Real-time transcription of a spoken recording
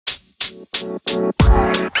All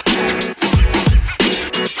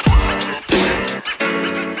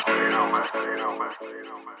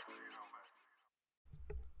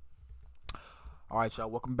right, y'all.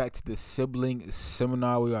 Welcome back to the sibling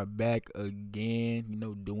seminar. We are back again.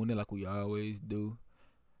 Doing it like we always do.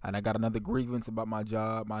 And I got another grievance about my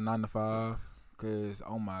job, my 9 to 5. Cause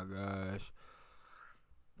oh my gosh,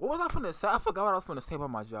 what was I finna say? I forgot what I was finna say about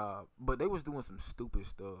my job. But they was doing some stupid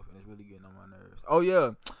stuff, and it's really getting on my nerves. Oh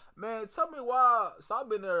yeah, man. Tell me why. So I've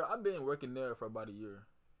been working there for about a year.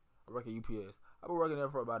 I work at UPS. I've been working there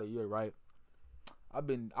for about a year, right? I've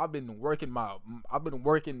been working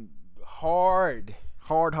hard.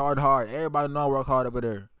 Everybody know I work hard over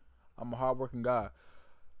there. I'm a hardworking guy.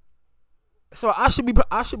 So I should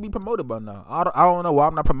be promoted by now. I don't know why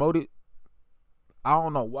I'm not promoted. I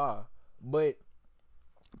don't know why. But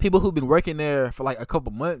people who've been working there for like a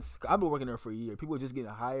couple months, I've been working there for a year. People just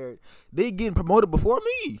getting hired. They getting promoted before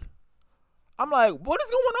me. I'm like, what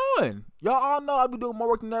is going on? Y'all all know I be doing more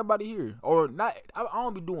work than everybody here, or not. I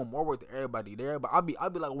don't be doing more work than everybody there, but I'll be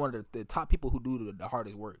like one of the top people who do the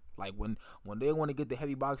hardest work. Like when they want to get the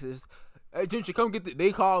heavy boxes, hey Ginger, come get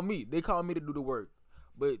they call me. They call me to do the work,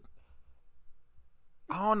 but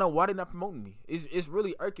I don't know why they not promoting me. It's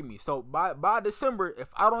really irking me. So by December, if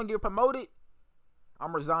I don't get promoted,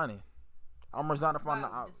 I'm resigning. I'm resigning from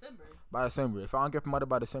by December. If I don't get promoted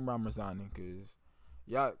by December, I'm resigning because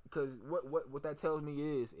what that tells me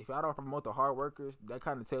is if y'all don't promote the hard workers, that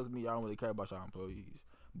kind of tells me y'all don't really care about y'all employees.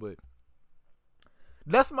 But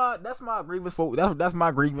that's my grievance that's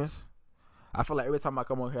my grievance. I feel like every time I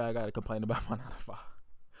come on here, I gotta complain about my 9 to 5.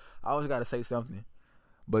 I always gotta say something.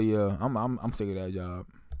 But yeah, I'm sick of that job.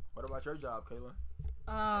 What about your job, Kayla?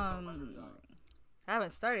 I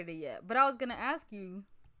haven't started it yet, but I was gonna ask you,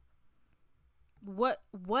 what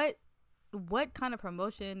kind of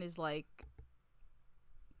promotion is like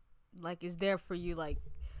is there for you? Like,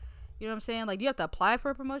 you know what I'm saying? Like, do you have to apply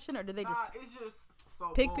for a promotion, or do they just? It's just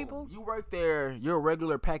so pick people. You work there. You're a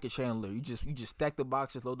regular package handler. You just stack the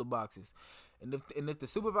boxes, load the boxes. And if the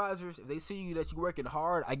supervisors, if they see you that you're working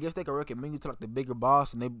hard, I guess they can recommend you to like the bigger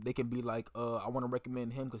boss, and they can be like, I want to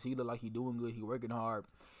recommend him because he look like he doing good, he working hard.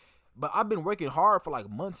 But I've been working hard for like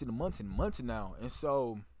months and months and months now, and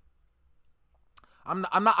so I'm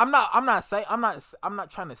not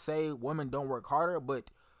trying to say women don't work harder, but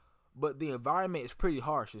the environment is pretty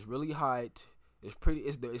harsh. It's really hot.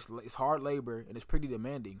 It's hard labor, and it's pretty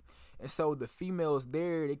demanding. And so the females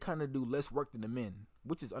there, they kind of do less work than the men,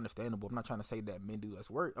 which is understandable. I'm not trying to say that men do less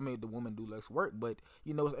work. I mean, the women do less work, but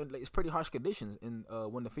it's pretty harsh conditions. And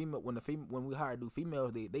when we hire new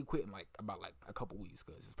females, they quit in like about like a couple weeks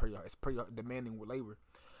because it's pretty demanding with labor.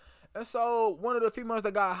 And so one of the females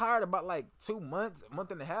that got hired about like 2 months, a month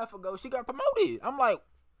and a half ago, she got promoted. I'm like,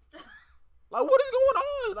 what is going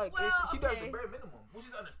on? Like, she does the bare minimum, which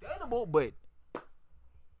is understandable, but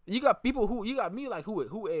you got people you got me like who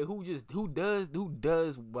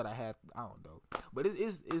does what I have. I don't know, but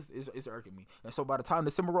it's irking me. And so by the time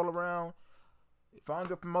December roll around, if I don't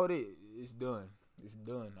get promoted, it's done. It's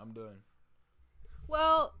done. I'm done.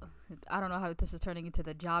 Well, I don't know how this is turning into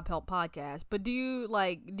the job help podcast, but do you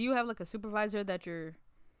have like a supervisor that you're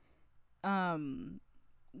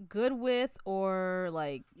good with, or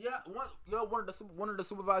like? Yeah, one of the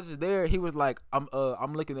supervisors there, he was like, I'm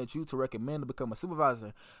looking at you to recommend to become a supervisor.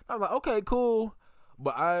 And I was like, okay, cool,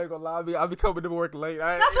 but I ain't gonna lie, I be coming to work late.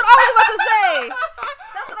 That's what I was about to say.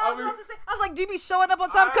 I was like, do you be showing up on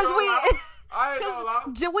time? Because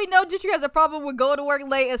we know Gentry has a problem with going to work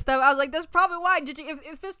late and stuff. I was like, that's probably why Gentry.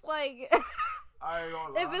 If it's like, I ain't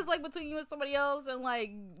gonna lie. If it's like between you and somebody else, and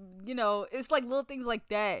like, it's like little things like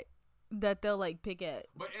that they'll like pick at.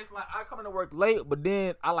 But it's like I come into work late, but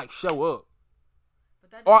then I like show up.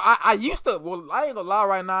 Or I used to. Well, I ain't gonna lie.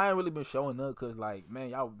 Right now, I ain't really been showing up because like, man,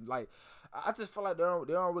 y'all like. I just feel like they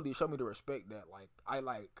don't really show me the respect that like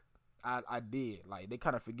I did. Like, they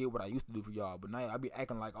kind of forget what I used to do for y'all. But now I be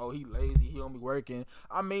acting like, oh, he lazy, he don't be working.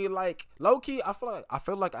 I mean, like, low key, I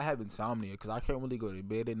feel like I have insomnia because I can't really go to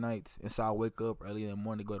bed at nights, and so I wake up early in the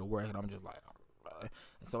morning to go to work, and I'm just like,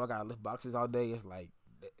 and so I gotta lift boxes all day. It's like,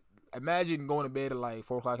 imagine going to bed at like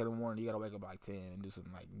 4:00 in the morning. You gotta wake up at like 10 and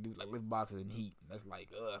do lift boxes and heat. That's like,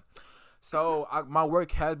 So my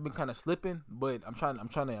work has been kind of slipping, but I'm trying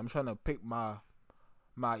to pick my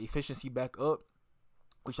efficiency back up,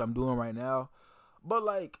 which I'm doing right now. But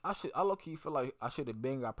like, I low key feel like I should have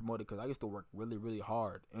been got promoted because I used to work really, really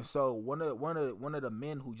hard. And so one of the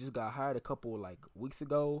men who just got hired a couple like weeks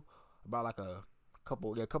ago, about like a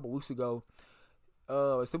couple weeks ago,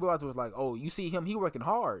 supervisor was like, "Oh, you see him? He working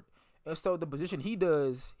hard." And so the position he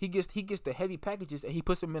does, he gets the heavy packages and he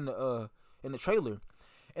puts them in the trailer.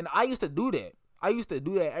 And I used to do that. I used to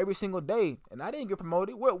do that every single day, and I didn't get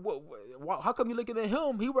promoted. How come you looking at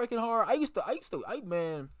him? He working hard.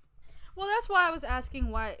 Man. Well, that's why I was asking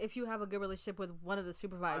why if you have a good relationship with one of the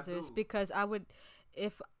supervisors, because I would,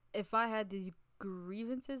 if I had these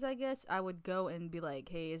grievances, I guess I would go and be like,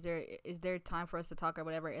 hey, is there time for us to talk or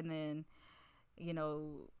whatever, and then, you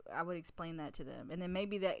know, I would explain that to them, and then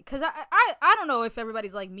maybe that, because I don't know if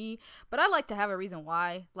everybody's like me, but I like to have a reason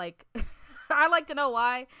why, like. I like to know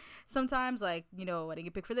why sometimes, like, you know, I didn't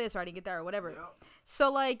get picked for this or I didn't get that or whatever. Yeah.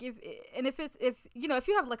 So like if you know, if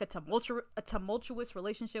you have like a tumultuous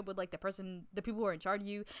relationship with like the people who are in charge of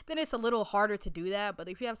you, then it's a little harder to do that. But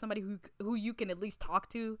if you have somebody who you can at least talk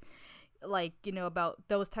to, like, you know, about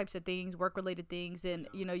those types of things, work related things, then,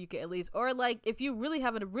 you know, you can at least, or like if you really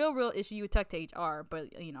have a real issue, you would talk to HR.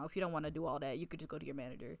 But, you know, if you don't want to do all that, you could just go to your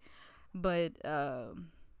manager. But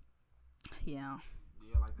yeah.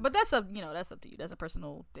 Like but that's up to you. That's a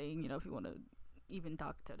personal thing, you know, if you want to even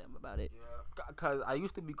talk to them about it. Yeah, because I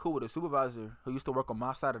used to be cool with a supervisor who used to work on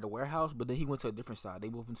my side of the warehouse, but then he went to a different side. They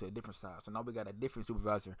moved him to a different side, so now we got a different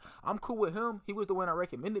supervisor. I'm cool with him. He was the one that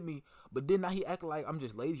recommended me, but then now he acted like I'm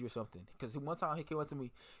just lazy or something. Because one time he came up to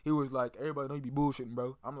me, he was like, "Everybody know you be bullshitting,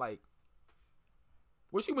 bro." I'm like,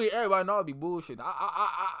 "What you mean? Everybody know I be bullshitting?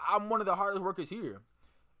 I'm one of the hardest workers here."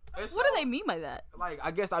 What do they mean by that? Like,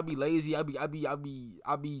 I guess I be lazy. I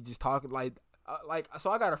be just talking like.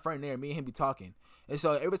 So I got a friend there. Me and him be talking, and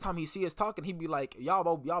so every time he see us talking, he be like, "Y'all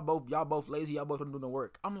both lazy. Y'all both don't do no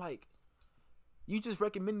work." I'm like, "You just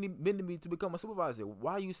recommended me to become a supervisor.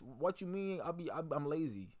 What you mean? I'm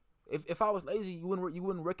lazy. If I was lazy, you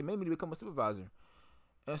wouldn't recommend me to become a supervisor."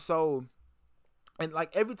 And so, and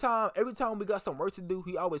like every time we got some work to do,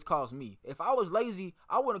 he always calls me. If I was lazy,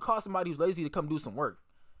 I wouldn't call somebody who's lazy to come do some work.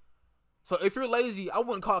 So if you're lazy, I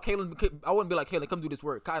wouldn't call Kaylin. I wouldn't be like, Kaylin, come do this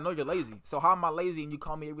work. I know you're lazy. So how am I lazy and you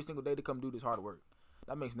call me every single day to come do this hard work?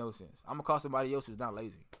 That makes no sense. I'm gonna call somebody else who's not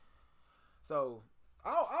lazy. So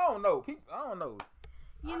I don't know. I don't know.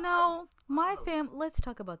 You know, my family. Let's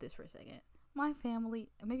talk about this for a second. My family.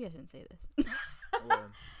 Maybe I shouldn't say this.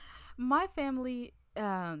 My family.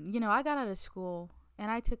 You know, I got out of school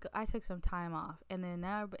and I took some time off, and then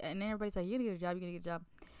everybody's like, "You're gonna get a job. You're gonna get a job."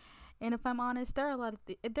 And if I'm honest,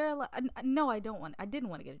 no, I didn't want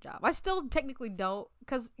to get a job. I still technically don't,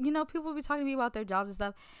 because, you know, people be talking to me about their jobs and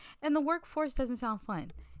stuff, and the workforce doesn't sound fun.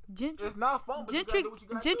 It's not fun.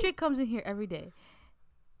 Gentry comes in here every day,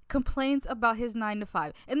 complains about his 9 to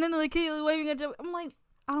 5, and then they're like, "Hey, why are you gonna do?" I'm like,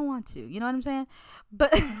 I don't want to. You know what I'm saying? But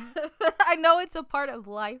I know it's a part of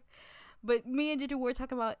life. But me and Gentry were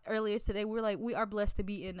talking about earlier today. We were like, we are blessed to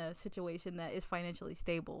be in a situation that is financially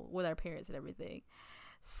stable with our parents and everything.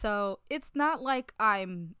 So it's not like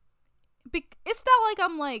I'm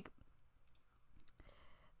like,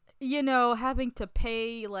 you know, having to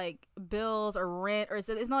pay like bills or rent, or it's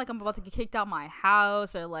not like I'm about to get kicked out my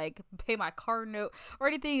house or like pay my car note or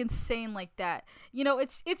anything insane like that. You know,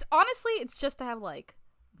 it's honestly, it's just to have like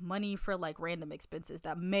money for like random expenses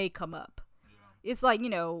that may come up. Yeah. It's like, you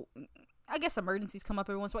know, I guess emergencies come up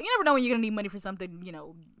every once in a while. You never know when you're gonna need money for something. You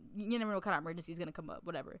know, you never know what kind of emergency is gonna come up,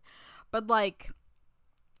 whatever. But like,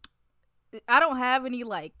 I don't have any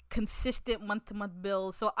like consistent month-to-month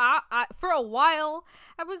bills, so I for a while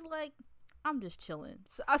I was like, I'm just chilling.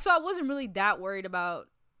 So I wasn't really that worried about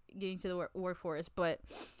getting to the workforce. But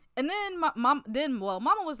and then Mama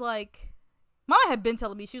was like, Mama had been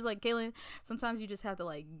telling me, she was like, Kaylin, sometimes you just have to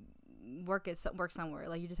like work somewhere,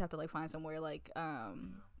 like you just have to like find somewhere like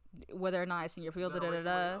whether or not it's in your field,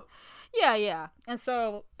 yeah. And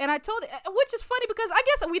so, and I told it, which is funny because I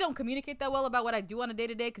guess we don't communicate that well about what I do on a day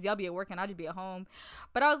to day, because y'all be at work and I'll just be at home.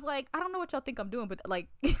 But I was like, I don't know what y'all think I'm doing, but like,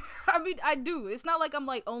 I mean, I do. It's not like I'm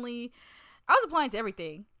like only. I was applying to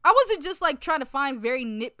everything. I wasn't just like trying to find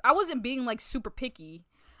I wasn't being like super picky.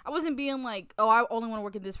 I wasn't being like, oh, I only want to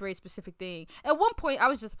work in this very specific thing. At one point, I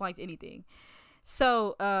was just applying to anything.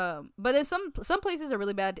 So, but then some places are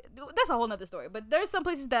really bad. That's a whole nother story. But there's some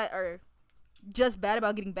places that are just bad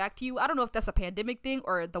about getting back to you. I don't know if that's a pandemic thing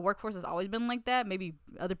or the workforce has always been like that. Maybe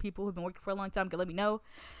other people who've been working for a long time can let me know.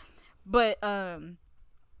 But I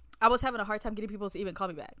was having a hard time getting people to even call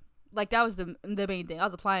me back. Like, that was the main thing. I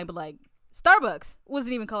was applying, but like Starbucks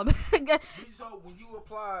wasn't even calling me back. So when you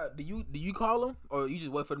apply, do you call them, or you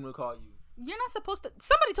just wait for them to call you? You're not supposed to.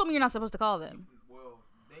 Somebody told me you're not supposed to call them. Well,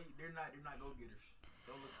 they're not go getters.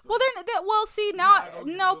 Well, well, see now,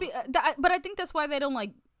 no, but I think that's why they don't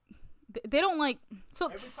like. They don't like. So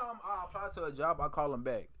every time I apply to a job, I call them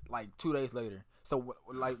back like 2 days later. So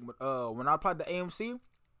like when I applied to AMC,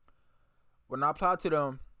 when I applied to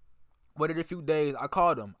them, waited a few days, I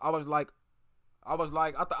called them. I was like, I was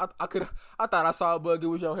like, I thought I saw a bug. It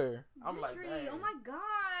was your hair. I'm like, Dang. Oh my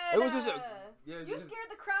god. It was just you scared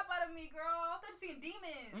the crap out of me, girl. I thought you seeing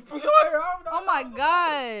demons. For your hair. Oh my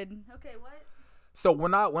god. Okay, what? So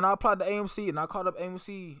when I applied to AMC and I called up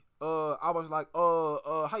AMC, I was like,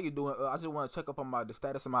 how you doing? I just want to check up on the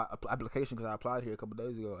status of my application because I applied here a couple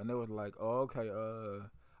days ago, and they was like, oh, okay,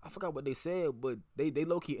 I forgot what they said, but they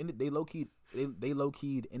low key interviewed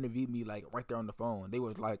me like right there on the phone. They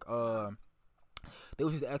was like, they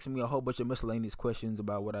was just asking me a whole bunch of miscellaneous questions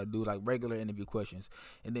about what I do, like regular interview questions.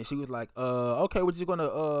 And then she was like, okay, we're just gonna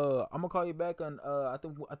I'm gonna call you back and I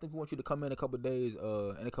think we want you to come in a couple of days,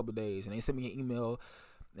 And they sent me an email,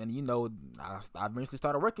 and I eventually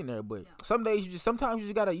started working there. But some days sometimes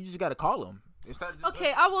you just gotta call them.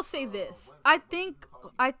 Okay, I will say this. I think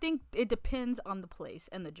it depends on the place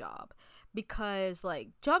and the job, because like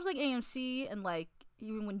jobs like AMC and like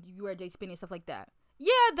even when you were at JCPenney and stuff like that.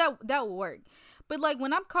 Yeah, that will work. But like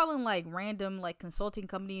when I'm calling like random like consulting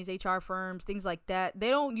companies, HR firms, things like that, they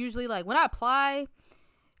don't usually like when I apply,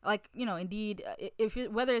 like Indeed,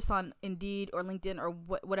 whether it's on Indeed or LinkedIn or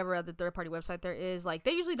whatever other third party website there is, like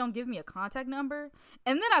they usually don't give me a contact number.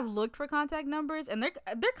 And then I've looked for contact numbers, and they're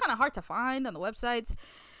kind of hard to find on the websites.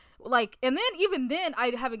 Like, and then even then I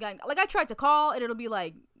haven't gotten, like I tried to call and it'll be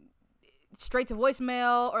like straight to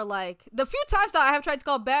voicemail, or like the few times that I have tried to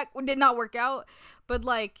call back did not work out. But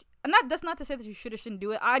like, that's not to say that you should or shouldn't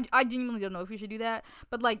do it. I genuinely don't know if you should do that.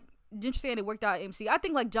 But like, just saying it worked out at AMC. I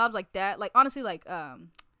think like jobs like that, like honestly, like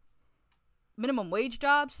minimum wage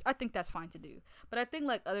jobs, I think that's fine to do. But I think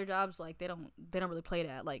like other jobs, like they don't really play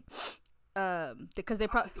that, like because they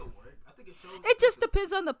probably. It just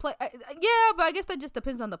depends on the place. Yeah, but I guess that just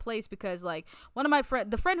depends on the place, because like one of my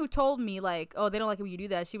the friend who told me like, oh, they don't like when you do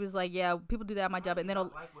that. She was like, yeah, people do that at my job, and they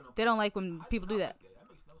don't like when people do that.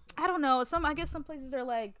 I don't know. I guess some places are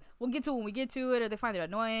like, we'll get to it when we get to it, or they find it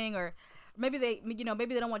annoying, or maybe they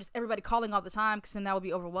don't want just everybody calling all the time, because then that would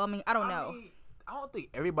be overwhelming. I don't know. I don't think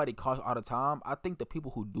everybody calls all the time. I think the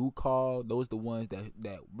people who do call, those the ones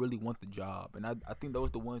that really want the job, and I think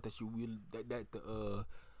those the ones that you really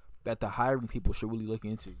that the hiring people should really look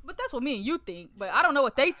into. But that's what me and you think. But I don't know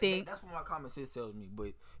what they think. That's what my common sense tells me.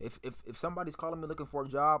 But if somebody's calling me looking for a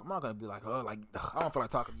job, I'm not gonna be like, oh, like I don't feel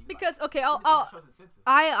like talking to you. Because okay, I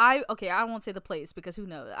won't say the place, because who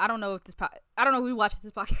knows? I don't know if I don't know who watches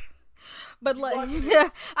this podcast. But like,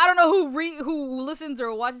 I don't know who listens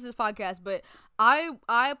or watches this podcast. But I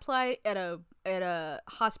applied at a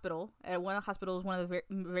hospital, at one of the hospitals, one of the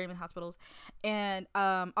very main hospitals, and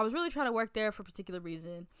I was really trying to work there for a particular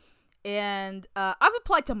reason. And I've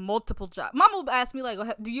applied to multiple jobs. Mom will ask me like,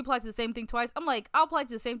 do you apply to the same thing twice? I'm like, I'll apply to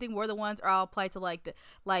the same thing, we're the ones, or I'll apply to like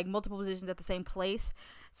multiple positions at the same place.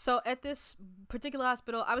 So at this particular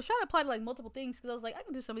hospital, I was trying to apply to like multiple things, because I was like, I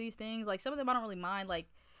can do some of these things. Like some of them I don't really mind like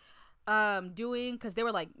doing, because they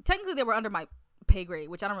were like, technically they were under my pay grade,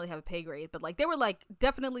 which I don't really have a pay grade, but like they were like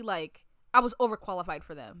definitely like I was overqualified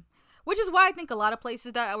for them, which is why I think a lot of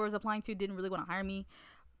places that I was applying to didn't really want to hire me.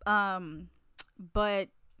 But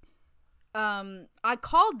I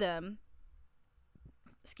called them,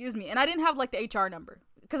 and I didn't have like the HR number,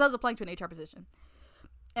 because I was applying to an HR position,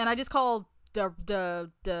 and I just called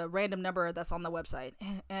the random number that's on the website,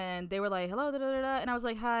 and they were like, hello, da, da, da, da. And I was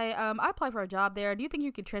like, hi, I applied for a job there, do you think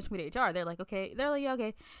you could transfer me to HR? They're like, okay. They're like, yeah,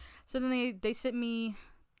 okay. So then they sent me,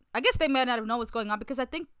 I guess they may not have known what's going on, because I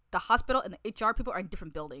think the hospital and the HR people are in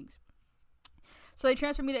different buildings. So they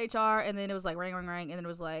transferred me to HR, and then it was like ring, and then it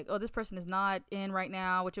was like, oh, this person is not in right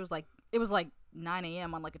now, which it was like 9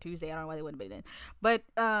 a.m. on like a Tuesday. I don't know why they wouldn't be in. But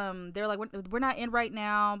they were like, we're not in right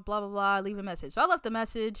now, blah, blah, blah, leave a message. So I left a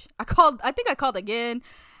message. I think I called again,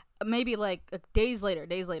 maybe like days later,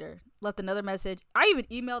 left another message. I even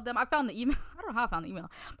emailed them. I found the email. I don't know how I found the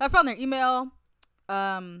email, but I found their email.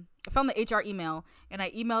 I found the HR email, and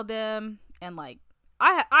I emailed them, and like,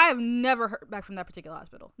 I have never heard back from that particular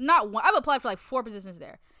hospital. Not one. I've applied for like 4 positions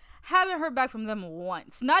there. Haven't heard back from them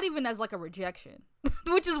once. Not even as like a rejection,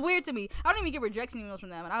 which is weird to me. I don't even get rejection emails from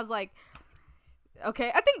them. And I was like,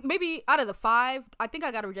 okay. I think maybe out of the 5, I think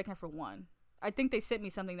I got a rejection for 1. I think they sent me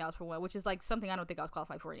something that was for 1, which is like something I don't think I was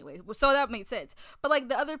qualified for anyway. So that made sense. But like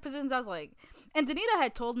the other positions, I was like, and Danita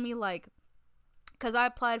had told me like, because I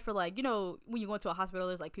applied for like, when you go into a hospital,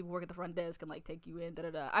 there's like people work at the front desk and like take you in,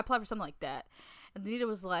 da-da-da. I applied for something like that. And Danita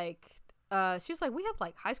was like, she was like, we have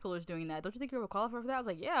like high schoolers doing that. Don't you think you're qualified for that? I was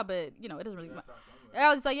like, yeah, but it doesn't really matter.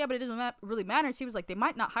 I was like, yeah, but it doesn't really matter. She was like, they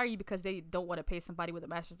might not hire you because they don't want to pay somebody with a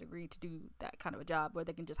master's degree to do that kind of a job, where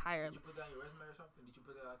they can just hire. Did you put that on your resume or something? Did you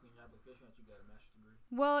put that in your application that you got a master's degree?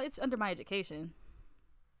 Well, it's under my education.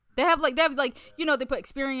 They have like they put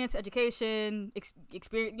experience, education,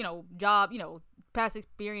 experience, job, past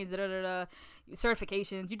experience,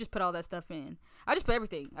 certifications. You just put all that stuff in. I just put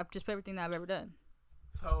everything. I've just put everything that I've ever done.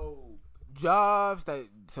 So the jobs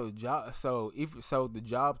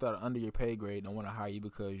that are under your pay grade don't want to hire you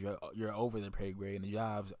because you're over their pay grade, and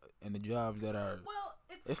the jobs that are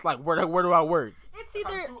it's like where do I work? It's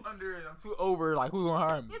either I'm too under and I'm too over. Like, who's gonna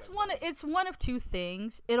hire me? It's one of two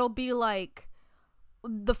things. It'll be like,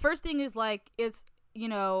 the first thing is like, it's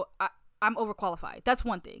I'm overqualified. That's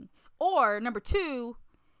one thing. Or number two,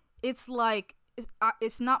 it's like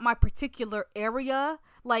it's not my particular area.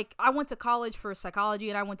 Like, I went to college for psychology,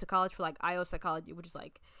 and I went to college for like IO psychology, which is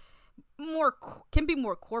like can be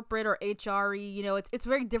more corporate or HRE. It's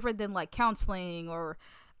very different than like counseling or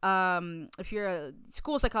if you're a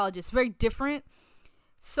school psychologist, it's very different.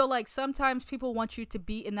 So like sometimes people want you to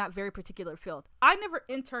be in that very particular field. I never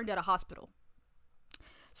interned at a hospital.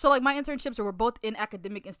 So like my internships were both in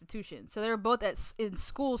academic institutions. So they were both in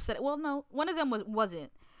school setting. Well, no, one of them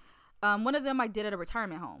wasn't. One of them I did at a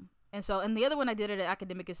retirement home. And the other one I did at an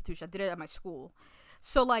academic institution. I did it at my school.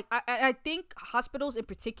 So like I think hospitals in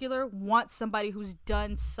particular want somebody who's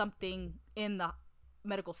done something in the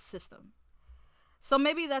medical system. So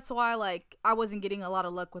maybe that's why like I wasn't getting a lot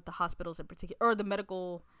of luck with the hospitals in particular, or the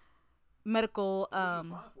medical.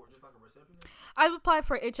 I applied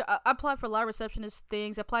for HR. I applied for a lot of receptionist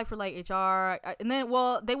things. I applied for like HR, and then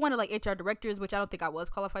they wanted like HR directors, which I don't think I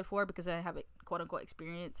was qualified for because I didn't have a quote unquote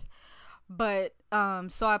experience. But I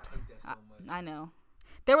know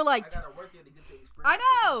they were like, I gotta work there to get the experience. I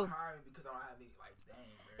know. Because I don't have any, like, dang,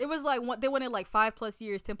 it was like they wanted like 5+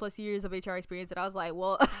 years, 10+ years of HR experience, and I was like,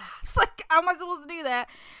 well, it's like, how am I supposed to do that?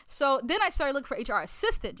 So then I started looking for HR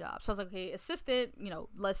assistant jobs. So I was like, okay, assistant,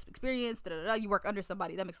 less experience, you work under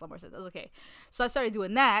somebody, that makes a lot more sense. I was okay. So I started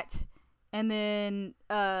doing that, and then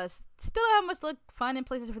still don't have much luck finding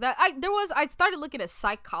places for that. I started looking at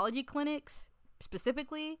psychology clinics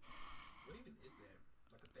specifically. What even is that?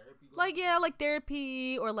 Like a therapy? Like, yeah, like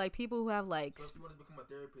therapy, or like people who have like. So if you want to become a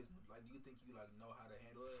therapist, like, do you think you like know how to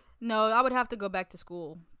handle it? No, I would have to go back to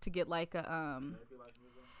school to get like a therapy license.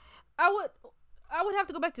 I would have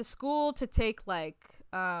to go back to school to take like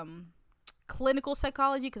clinical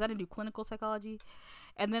psychology, because I didn't do clinical psychology,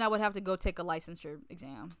 and then I would have to go take a licensure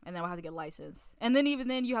exam, and then I would have to get licensed, and then even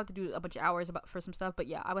then you have to do a bunch of hours for some stuff. But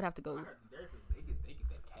yeah, I would have to go. They get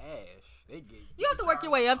that cash. You have to work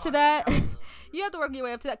your way up to that. You have to work your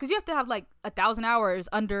way up to that because you have to have like 1,000 hours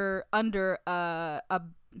under a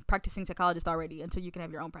practicing psychologist already until you can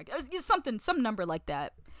have your own practice. It's some number like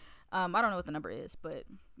that. I don't know what the number is, but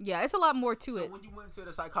yeah, it's a lot more to it. So when you went into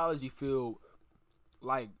the psychology field,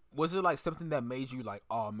 like, was it like something that made you like,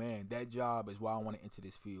 oh man, that job is why I want to enter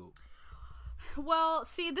this field? Well,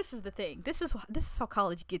 see, this is the thing. This is how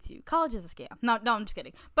college gets you. College is a scam. No, I'm just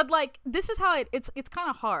kidding. But like, this is how it's kind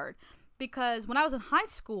of hard, because when I was in high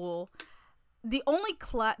school, the only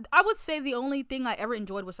class, I would say the only thing I ever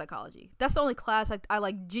enjoyed was psychology. That's the only class I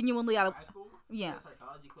like genuinely. High school? Yeah. You had a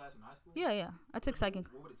psychology class in high school? Yeah. I took psych.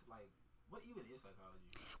 What even is psychology?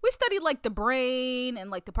 We studied like the brain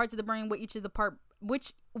and like the parts of the brain, what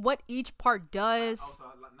each part does. Also,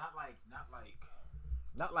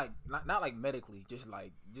 not like medically, just the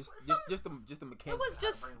mechanics. It was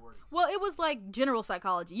just how the brain works. Well, it was like general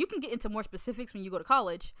psychology. You can get into more specifics when you go to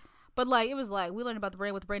college, but like it was like we learned about the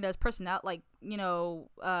brain, what the brain does, personality, like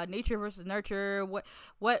nature versus nurture,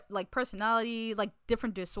 what like personality, like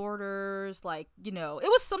different disorders, like it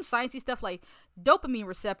was some sciencey stuff like dopamine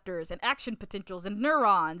receptors and action potentials and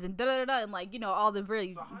neurons and and like all the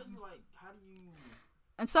really. So how do you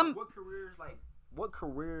and some what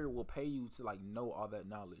career will pay you to like know all that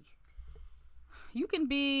knowledge? You can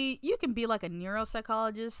be like a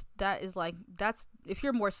neuropsychologist. That is like, that's if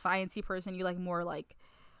you're a more sciencey person, you like more like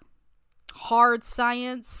hard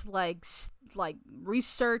science, like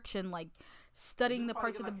research and like studying the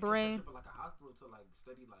parts of the brain. Like a hospital to like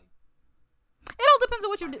study like. It all depends on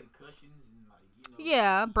what you're doing. Concussions and like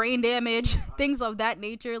yeah, brain damage, things of that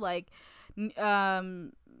nature. Like,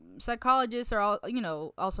 psychologists are all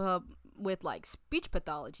also help with like speech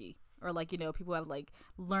pathology, or like people have like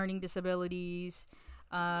learning disabilities.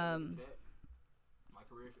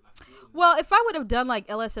 Well, if I would have done like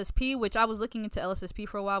LSSP, which I was looking into LSSP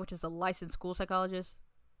for a while, which is a licensed school psychologist,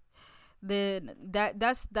 then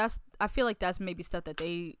that's I feel like that's maybe stuff that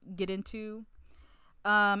they get into.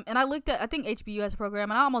 And I think HBU has a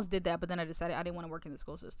program, and I almost did that, but then I decided I didn't want to work in the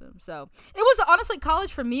school system. So it was honestly,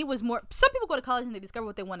 college for me was more, some people go to college and they discover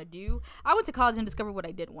what they want to do. I went to college and discovered what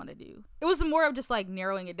I didn't want to do. It was more of just like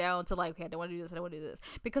narrowing it down to like, okay, I don't want to do this, I don't want to do this.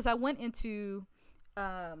 Because I went into,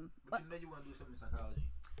 but you want to do something in psychology.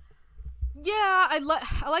 Yeah, I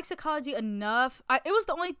like psychology enough. It was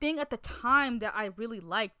the only thing at the time that I really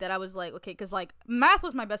liked, that I was like, okay, because like math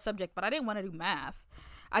was my best subject, but I didn't want to do math.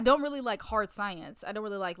 I don't really like hard science. I don't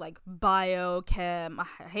really like bio, chem. I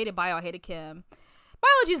hated bio. I hated chem.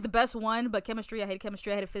 Biology is the best one, but chemistry, I hated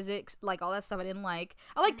chemistry. I hated physics, like all that stuff I didn't like.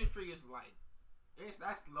 I like chemistry is like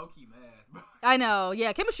that's low key math, bro. I know,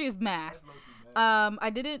 yeah, chemistry is math. That's low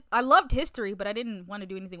key math. I loved history, but I didn't want to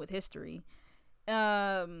do anything with history.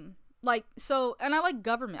 Like so, and I like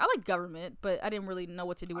government. I like government, but I didn't really know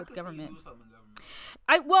what to do with government. See you do something in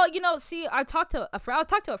government. I talked to a friend. I was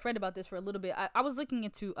talking to a friend about this for a little bit. I was looking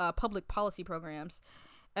into public policy programs,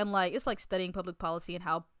 and like it's like studying public policy and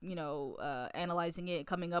how analyzing it,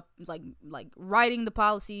 coming up like writing the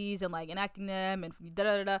policies and like enacting them and da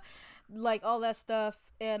da da, like all that stuff.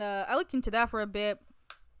 And I looked into that for a bit,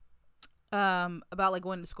 about like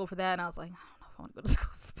going to school for that, and I was like, I don't know if I want to go to school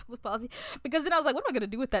for public policy, because then I was like, what am I gonna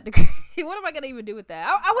do with that degree? What am I gonna even do with that?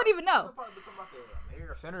 I wouldn't even know. Probably become like a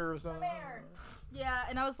mayor, senator, or something. Yeah,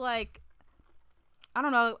 and I was like, I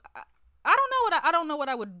don't know. I don't know what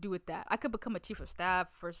I would do with that. I could become a chief of staff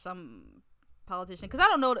for some politician, because I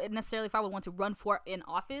don't know necessarily if I would want to run for an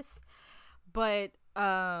office. But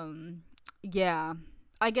yeah,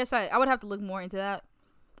 I guess I would have to look more into that.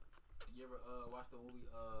 You ever watch the movie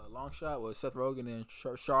Long Shot with Seth Rogen and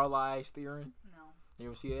Charlize Theron? No. You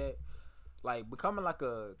ever see that? Like becoming like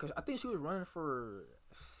because I think she was running for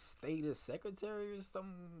state secretary or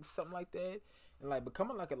something like that. And like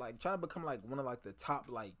becoming trying to become like one of like the top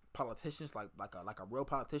like politicians, like a real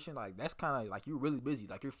politician, like that's kind of like you're really busy,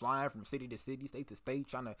 like you're flying from city to city, state to state,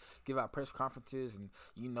 trying to give out press conferences and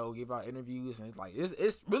give out interviews, and it's like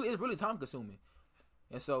it's really time consuming.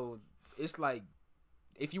 And so it's like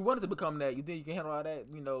if you wanted to become that, you think you can handle all that,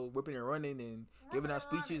 whipping and running and giving out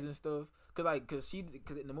speeches and stuff. Cause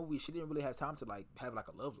in the movie she didn't really have time to like have like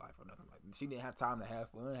a love life or nothing. Like she didn't have time to have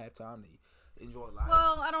fun, have time to enjoy life.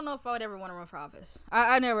 Well, I don't know if I would ever want to run for office.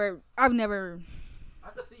 I've never. I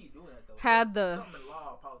could see you doing that though. Had the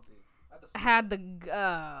law, politics. Had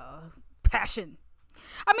the passion.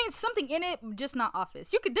 I mean, something in it, just not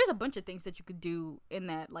office. There's a bunch of things that you could do in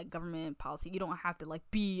that like government policy. You don't have to like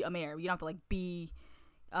be a mayor. You don't have to like be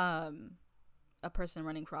a person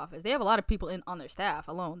running for office. They have a lot of people on their staff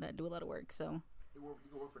alone that do a lot of work. So you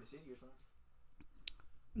can work for the city or something.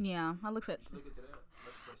 Yeah, I looked at. Look into that.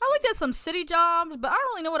 I looked at some city jobs, but I don't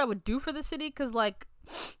really know what I would do for the city, because like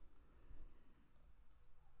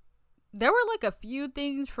there were like a few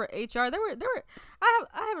things for HR. There were I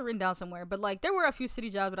have it written down somewhere, but like there were a few city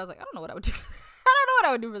jobs, but I was like, I don't know what I would do. I don't know what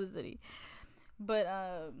I would do for the city. But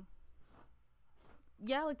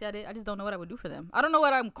yeah, I looked at it. I just don't know what I would do for them. I don't know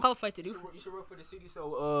what I'm qualified to do. You should work for the city.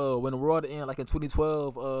 So when the world ended, like in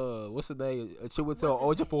 2012, what's the name? Chiwetel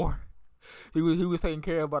Ejiofor. He was taken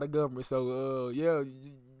care of by the government. So yeah,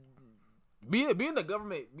 being the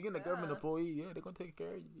government employee, yeah, they're gonna take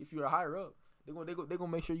care of you. If you're a higher up, they're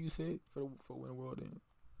gonna make sure you set for when the world ends.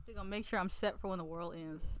 They're gonna make sure I'm set for when the world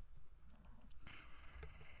ends.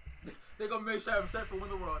 They're gonna make sure I'm set for when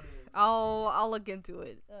the world ends. I'll look into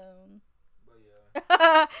it. But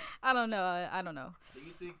yeah, I don't know. Do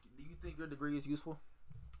you think your degree is useful?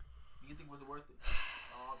 Do you think was it worth it?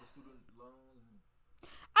 All the student loans.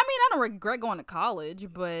 I mean, I don't regret going to college,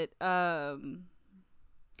 but honestly,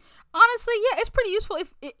 yeah, it's pretty useful.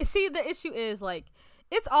 See, the issue is like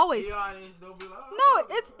it's always don't be like, no,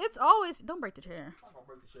 it's always don't break the chair. I'm gonna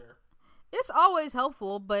break the chair. It's always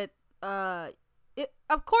helpful, but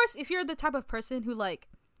of course, if you're the type of person who like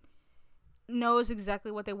knows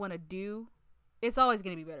exactly what they want to do, it's always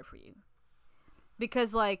gonna be better for you,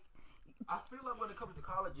 because like. I feel like when it comes to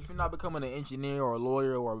college, if you're not becoming an engineer or a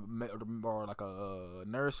lawyer or like a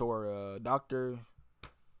nurse or a doctor,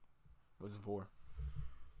 what's it for?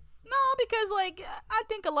 No, because like I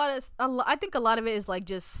think a lot of it is like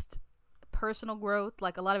just personal growth.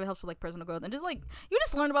 Like a lot of it helps with like personal growth, and just like you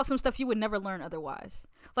just learn about some stuff you would never learn otherwise.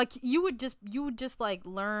 Like you would just like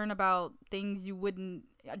learn about things you wouldn't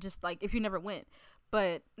just like if you never went.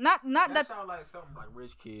 But not that sounds like something like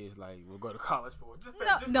rich kids like will go to college for. Just to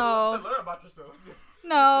learn about yourself.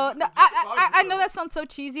 No, I know that sounds so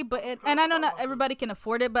cheesy, but and I know not everybody can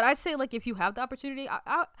afford it. But I say like if you have the opportunity,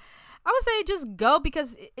 I would say just go,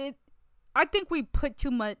 because I think we put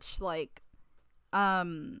too much like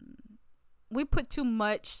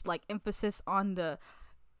emphasis on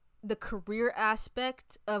the career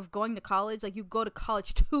aspect of going to college. Like you go to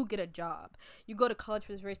college to get a job. You go to college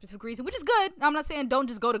for this very specific reason, which is good. I'm not saying don't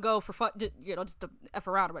just go for fun, just to F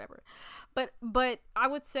around or whatever. But I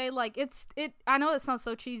would say like I know that sounds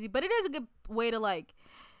so cheesy, but it is a good way to like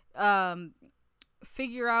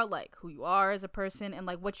figure out like who you are as a person and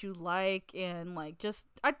like what you like, and like just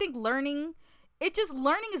I think learning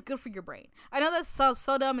is good for your brain. I know that sounds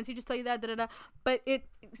so dumb and teachers tell you that, but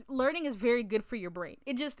learning is very good for your brain.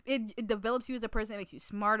 It develops you as a person. It makes you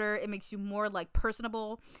smarter. It makes you more like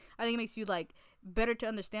personable. I think it makes you like better to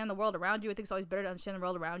understand the world around you. I think it's always better to understand the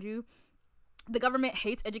world around you. The government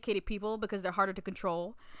hates educated people because they're harder to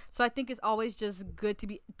control. So I think it's always just good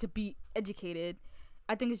to be educated.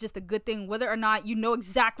 I think it's just a good thing, whether or not you know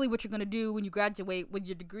exactly what you're gonna do when you graduate with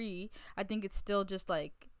your degree. I think it's still just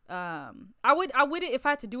like I wouldn't, if I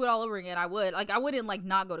had to do it all over again, I wouldn't like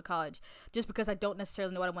not go to college just because I don't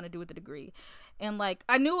necessarily know what I want to do with the degree. And like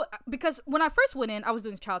I knew, because when I first went in, I was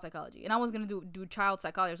doing child psychology, and I was gonna do child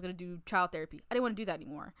psychology. I was gonna do child therapy. I didn't want to do that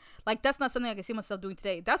anymore. Like that's not something I can see myself doing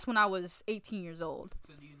today. That's when I was 18 years old.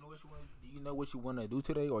 So do you know what you want to do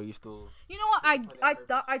today, or are you still? You know what,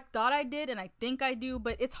 I thought I did, and I think I do,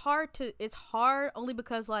 but it's hard only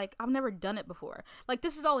because like I've never done it before. Like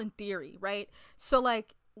this is all in theory, right? So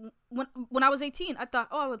like when I was 18, I thought,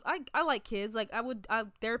 I like kids, like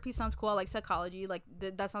therapy sounds cool, I like psychology, like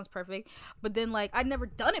that sounds perfect. But then like I'd never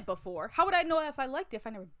done it before. How would I know if I liked it if I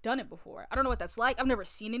never done it before? I don't know what that's like. I've never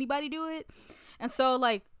seen anybody do it. And so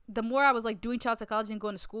like the more I was like doing child psychology and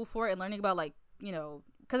going to school for it and learning about like, you know,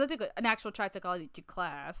 because I took an actual child psychology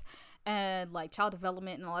class and like child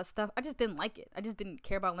development and all that stuff, I just didn't like it. I just didn't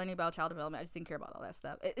care about learning about child development. I just didn't care about all that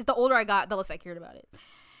stuff. It's the older I got, the less I cared about it.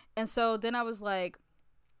 And so then I was like,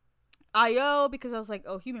 IO, because I was like,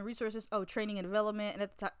 human resources, training and development. And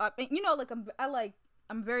at the time, you know, like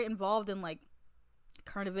I'm very involved in like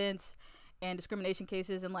current events and discrimination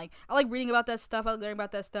cases, and like I like reading about that stuff. I like learning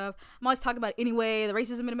about that stuff. I'm always talking about it anyway, the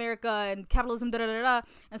racism in America and capitalism,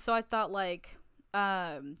 And so I thought like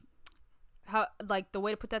how like the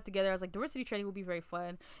way to put that together, I was like, diversity training would be very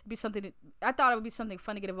fun. It'd be something I thought it would be something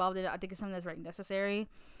fun to get involved in. I think it's something that's very necessary.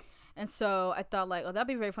 And so I thought like, that'd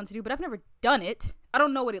be very fun to do, but I've never done it. I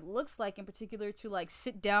don't know what it looks like in particular to like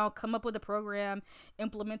sit down, come up with a program,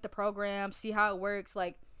 implement the program, see how it works.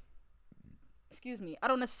 Like, excuse me, I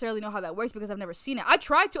don't necessarily know how that works because I've never seen it. I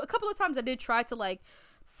tried to, a couple of times I did try to like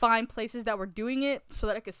find places that were doing it so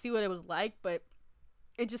that I could see what it was like, but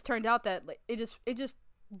it just turned out that like it just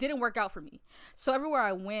didn't work out for me. So everywhere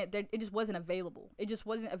I went, it just wasn't available. It just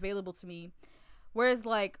wasn't available to me. Whereas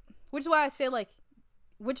like, which is why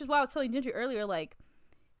I was telling Ginger earlier, like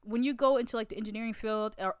when you go into like the engineering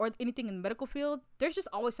field or anything in the medical field, there's just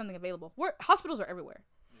always something available. Hospitals are everywhere,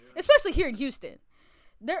 especially here in Houston.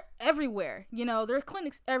 They're everywhere. You know, there are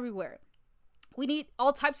clinics everywhere. We need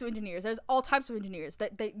all types of engineers. There's all types of engineers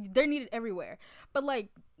that they're needed everywhere. But like,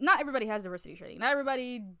 not everybody has diversity training. Not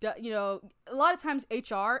everybody, you know, a lot of times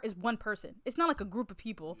HR is one person. It's not like a group of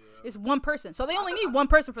people. Yeah. It's one person. So they only need one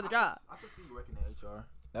person for the job. I can see you working in HR.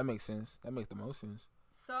 That makes sense. That makes the most sense.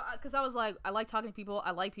 So, because I was like, I like talking to people.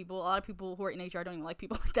 I like people. A lot of people who are in HR don't even like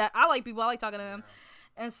people like that. I like people. I like talking to them.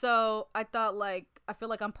 Yeah. And so I thought like, I feel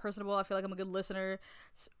like I'm personable. I feel like I'm a good listener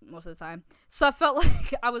most of the time. So I felt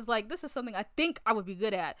like, I was like, this is something I think I would be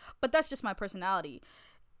good at. But that's just my personality.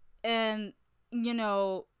 And, you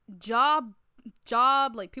know, job,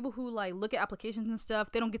 like people who like look at applications and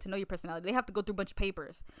stuff, they don't get to know your personality. They have to go through a bunch of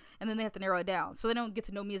papers and then they have to narrow it down. So they don't get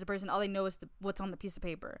to know me as a person. All they know is what's on the piece of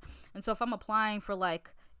paper. And so if I'm applying for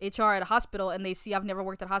like HR at a hospital and they see I've never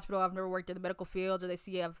worked at a hospital, I've never worked in the medical field, or they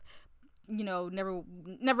see I've, you know,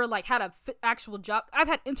 never like had a actual job. I've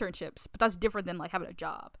had internships, but that's different than like having a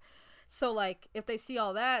job. So like if they see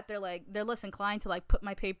all that, they're less inclined to like put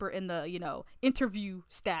my paper in the, you know, interview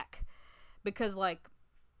stack, because like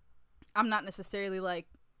I'm not necessarily like,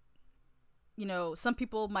 you know, some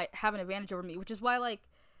people might have an advantage over me, which is why like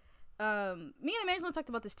me and Evangeline talked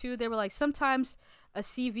about this too. They were like, sometimes a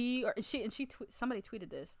CV, or somebody tweeted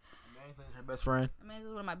this. Evangeline's her best friend.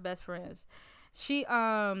 Evangeline's one of my best friends. She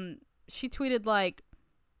tweeted like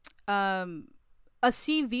a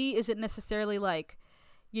CV isn't necessarily like,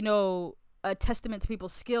 you know, a testament to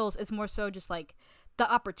people's skills. It's more so just like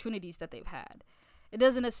the opportunities that they've had. It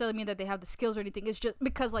doesn't necessarily mean that they have the skills or anything. It's just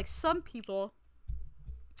because like some people,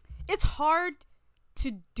 it's hard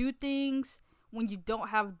to do things when you don't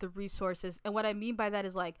have the resources. And what I mean by that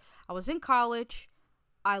is like, I was in college,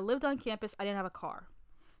 I lived on campus, I didn't have a car.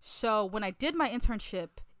 So when I did my internship,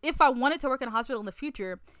 if I wanted to work in a hospital in the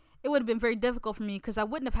future, it would have been very difficult for me because I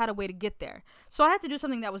wouldn't have had a way to get there. So I had to do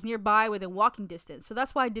something that was nearby within walking distance. So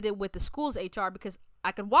that's why I did it with the school's HR, because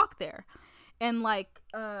I could walk there. And like,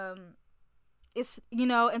 it's, you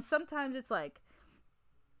know, and sometimes it's like,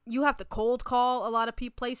 you have to cold call a lot of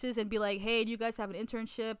places and be like, hey, do you guys have an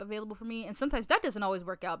internship available for me? And sometimes that doesn't always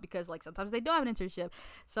work out because like sometimes they don't have an internship.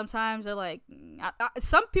 Sometimes they're like,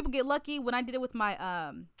 some people get lucky. When I did it with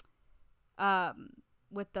my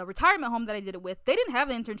with the retirement home that I did it with, they didn't have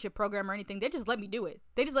an internship program or anything. They just let me do it.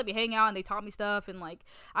 They just let me hang out and they taught me stuff. And like,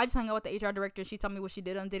 I just hung out with the HR director. She taught me what she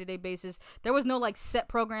did on a day-to-day basis. There was no like set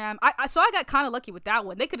program. So I got kind of lucky with that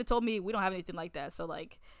one. They could have told me we don't have anything like that. So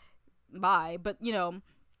like, bye. But you know,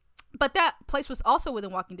 but that place was also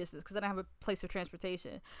within walking distance because I didn't have a place of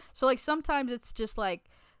transportation. So like, sometimes it's just like,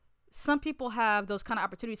 some people have those kind of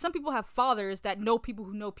opportunities. Some people have fathers that know people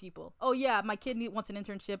who know people. Oh yeah, my kid wants an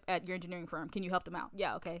internship at your engineering firm. Can you help them out?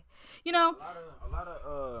 Yeah, okay. You know, a lot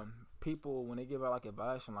of people when they give out like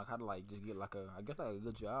advice on like how to like just get like a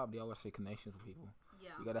good job, they always say connections with people.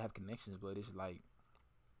 Yeah, you gotta have connections, but it's like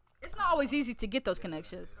it's not always easy to get those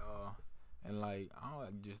connections. And like,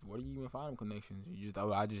 just where do you even find them connections? You just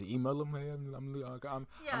I just email them. Hey,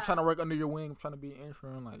 I'm trying to work under your wing. I'm trying to be an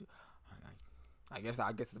intern. Like. I guess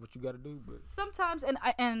that's what you got to do, but sometimes,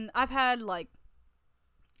 and I've had like,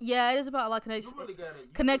 yeah, it is about a lot of connections,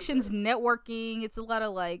 connections, networking. It's a lot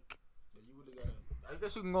of like. Yeah, you really gotta. I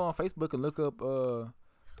guess you can go on Facebook and look up. Well,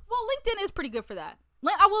 LinkedIn is pretty good for that.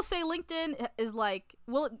 I will say LinkedIn is like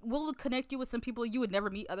will connect you with some people you would never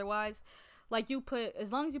meet otherwise. Like you put,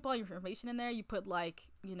 as long as you put all your information in there, you put like,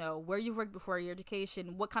 you know, where you've worked before, your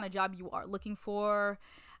education, what kind of job you are looking for.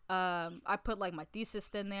 I put like my thesis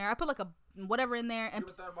in there. I put like a whatever in there. And you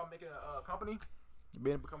ever thought about making a company?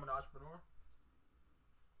 Becoming an entrepreneur?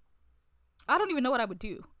 I don't even know what I would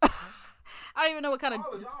do. I don't even know what kind of. I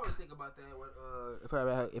always think about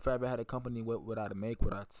that. If I ever had a company, what would I make?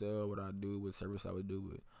 What I'd sell? What I'd do? What service I would do?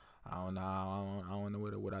 But I don't know. I don't know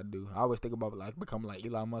what I do. I always think about like becoming like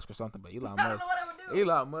Elon Musk or something. But Elon Musk, I don't know what I would do.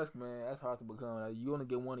 Elon Musk, man, that's hard to become. Like, you only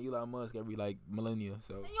get one Elon Musk every like millennia.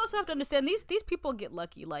 So and you also have to understand these people get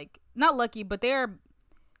lucky. Like not lucky, but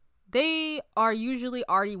they are usually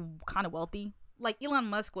already kind of wealthy. Like Elon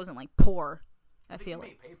Musk wasn't like poor. I feel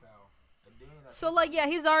like. So like yeah,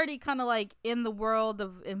 he's already kind of like in the world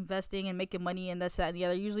of investing and making money and this, that, and the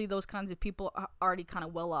other. Usually those kinds of people are already kind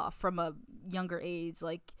of well off from a younger age,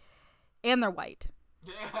 like, and they're white.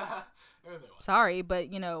 Yeah. Sorry,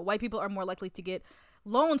 but you know, white people are more likely to get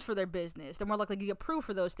loans for their business. They're more likely to get approved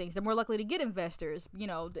for those things. They're more likely to get investors. You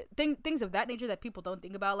know, things of that nature that people don't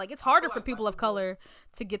think about. Like it's harder for people of color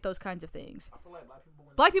to get those kinds of things. I feel like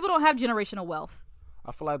black people don't have generational wealth.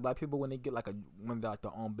 I feel like black people when they get like when they're like their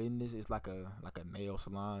own business, it's like a nail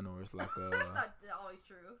salon or it's like a. That's not always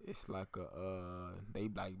true. It's like they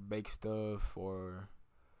like bake stuff or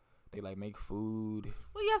they like make food.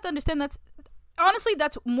 Well, you have to understand that's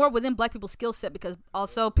more within black people's skill set because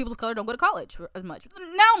also people of color don't go to college as much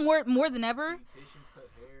now. More than ever.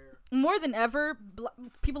 More than ever,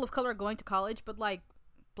 people of color are going to college, but like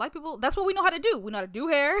black people, that's what we know how to do. We know how to do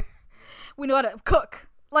hair. We know how to cook.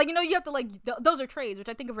 Like, you know, you have to, like, those are trades, which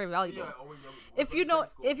I think are very valuable. Yeah, if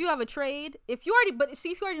you have a trade, if you already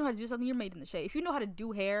know how to do something, you're made in the shade. If you know how to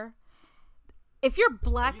do hair, if you're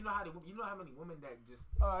black. You know how many women that just,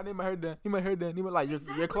 I need my hair done. Like,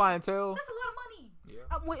 your clientele. That's a lot of money.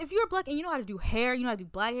 Yeah. If you're black and you know how to do hair, you know how to do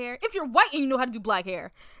black hair. If you're white and you know how to do black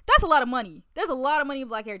hair, that's a lot of money. There's a lot of money in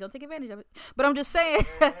black hair. Don't take advantage of it. But I'm just saying.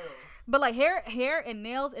 But like hair and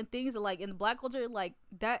nails and things are like in the black culture, like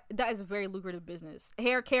that is a very lucrative business.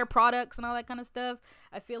 Hair care products and all that kind of stuff.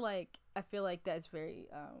 I feel like that's very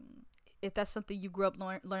if that's something you grew up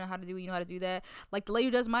learning how to do, you know how to do that. Like the lady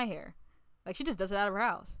who does my hair, like she just does it out of her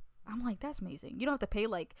house. I'm like, that's amazing. You don't have to pay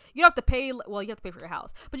you have to pay for your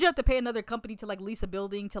house, but you have to pay another company to like lease a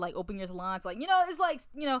building to like open your salons. Like, you know, it's like,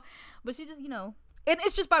 you know, but she just, you know, and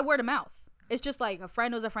it's just by word of mouth. It's just like a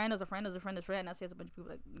friend knows a friend knows a friend knows a friend knows a friend. Now she has a bunch of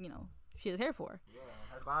people that, you know, she has hair for. Yeah,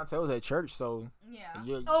 her clientele's at church, so.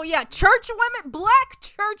 Yeah. Oh yeah, church women, black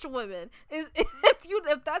church women.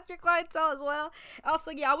 If that's your clientele as well.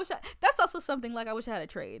 Also, yeah, that's also something like I wish I had a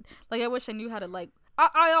trade. Like I wish I knew how to like.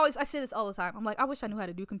 I say this all the time. I'm like, I wish I knew how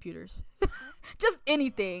to do computers. Just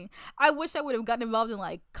anything. I wish I would have gotten involved in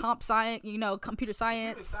like comp science, you know, computer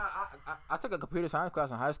science. I took a computer science class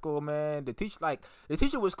in high school, man. The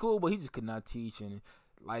teacher was cool, but he just could not teach, and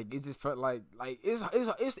like it just felt like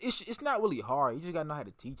it's not really hard. You just gotta know how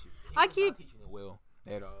to teach it. I keep teaching it well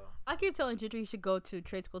at all. I keep telling Gentry he should go to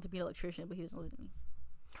trade school to be an electrician, but he doesn't listen to me.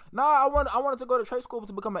 No, I wanted to go to trade school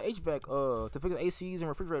to become an HVAC, to fix ACs and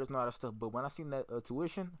refrigerators and all that stuff. But when I seen that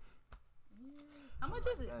tuition, how much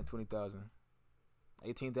is it? 20,000,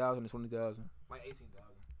 18,000 to 20,000, like 18,000.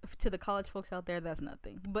 To the college folks out there, that's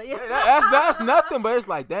nothing. But yeah, that's nothing. But it's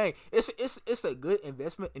like, dang, it's a good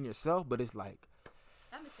investment in yourself. But it's like,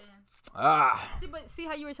 I understand. See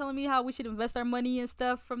how you were telling me how we should invest our money and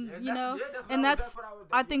stuff from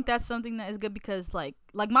I think that's something that is good because like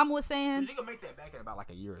Mama was saying, you can make that back in about like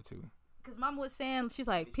a year or two. Because Mama was saying, she's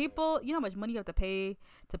like, people, you know how much money you have to pay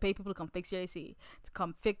people to come fix your AC, to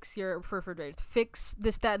come fix your refrigerator, to fix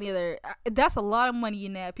this, that, and the other. That's a lot of money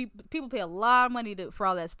in that. People pay a lot of money for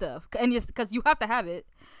all that stuff, and just because you have to have it,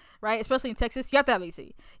 right? Especially in Texas, you have to have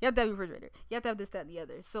AC, you have to have a refrigerator, you have to have this, that, and the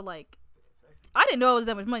other. So like, I didn't know it was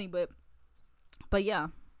that much money, but yeah.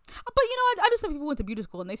 But you know, I just said people went to beauty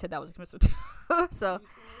school and they said that was expensive too. So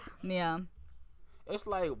yeah. It's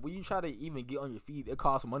like when you try to even get on your feet, it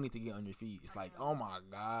costs money to get on your feet. It's like, oh my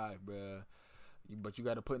god, bro. But you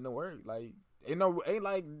got to put in the work. Like ain't no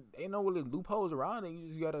really loopholes around it.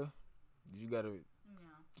 You gotta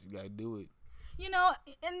do it. You know,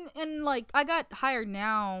 and like I got hired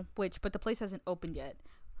now, but the place hasn't opened yet.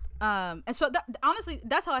 And so honestly,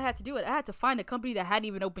 that's how I had to do it. I had to find a company that hadn't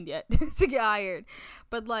even opened yet to get hired.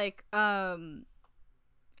 But like, and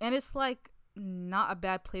it's like not a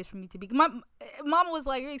bad place for me to be. My mama was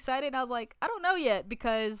like, "You're excited?" And I was like, "I don't know yet,"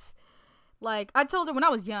 because like I told her when I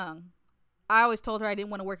was young, I always told her I didn't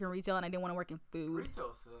want to work in retail and I didn't want to work in food.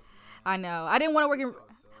 Retail sucks, man. I know. I didn't want to work in,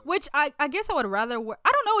 which I guess I would rather work.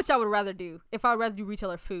 I don't know which I would rather do, if I would rather do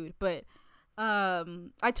retail or food, but I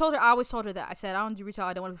always told her that. I said, I don't do retail,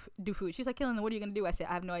 I don't want to do food. She's like, Killian, what are you going to do? I said,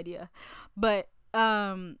 I have no idea. But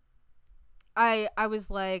I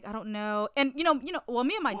was like, I don't know. And you know, well,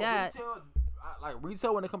 me and my dad,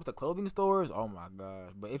 retail when it comes to clothing stores, oh my gosh.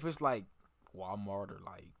 But if it's like Walmart or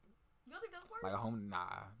like a home, nah.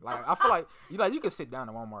 Like I feel like you can sit down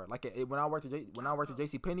at Walmart. Like when I worked at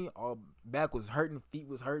JCPenney, all back was hurting, feet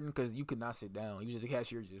was hurting because you could not sit down. You just a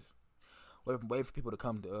cashier just wait for people to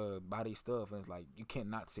come to buy their stuff, and it's like you can't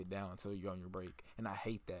not sit down until you're on your break, and I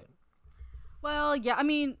hate that. Well, yeah, I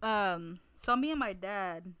mean, so me and my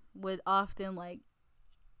dad would often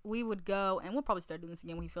we would go, and we'll probably start doing this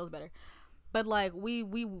again when he feels better. But like we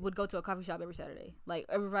would go to a coffee shop every Saturday, like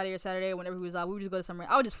every Friday or Saturday, whenever he was out, we would just go to somewhere.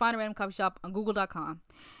 I would just find a random coffee shop on Google.com,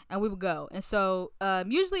 and we would go. And so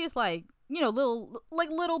usually it's like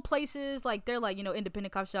little places, like they're like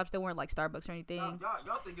independent coffee shops. They weren't like Starbucks or anything.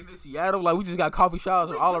 Y'all thinking in Seattle like we just got coffee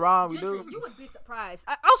shops all around? You would be surprised.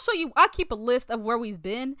 I'll show you. I keep a list of where we've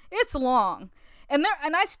been. It's long, and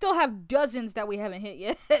I still have dozens that we haven't hit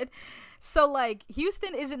yet. So like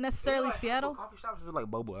Houston isn't necessarily Seattle. Coffee shops are like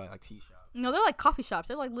boba, like tea shops. No, they're like coffee shops.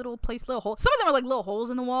 They're like little holes. Some of them are like little holes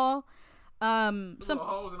in the wall. Some little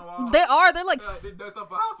holes in the wall. They are. They're like they dug up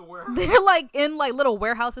a house or warehouse. They're like in like little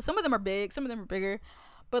warehouses. Some of them are big. Some of them are bigger.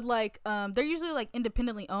 But like they're usually like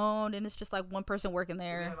independently owned, and it's just like one person working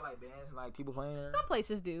there. Do they have like bands and like people playing there? Some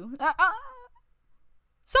places do.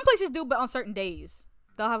 Some places do, but on certain days.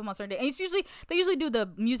 They'll have them on certain days. And they usually do the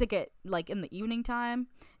music at like in the evening time,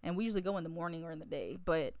 and we usually go in the morning or in the day.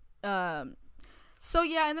 But so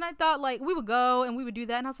yeah, and then I thought like we would go and we would do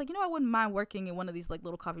that, and I was like, I wouldn't mind working in one of these like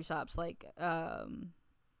little coffee shops, like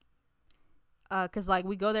cause like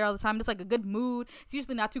we go there all the time. It's like a good mood. It's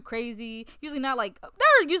usually not too crazy. Usually not like there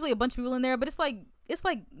are usually a bunch of people in there, but it's like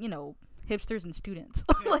hipsters and students.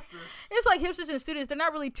 Like, it's like hipsters and students. They're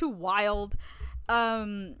not really too wild.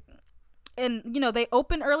 And they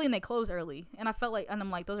open early and they close early, and I felt like, and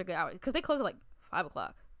I'm like, those are good hours because they close at like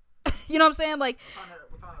 5:00. You know what I'm saying? Like,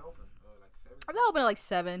 what time they open? They'll open at like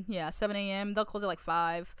 7 a.m. They'll close at like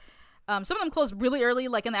 5. Some of them close really early,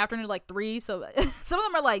 like in the afternoon, like 3. So some of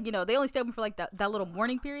them are like, they only stay open for like that little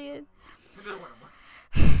morning period.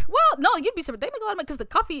 Well, no, you'd be surprised. They make a lot of money because the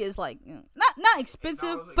coffee is like not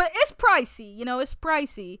expensive, but it's pricey. It's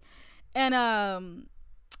pricey, and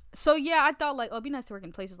so yeah, I thought like, oh, it'd be nice to work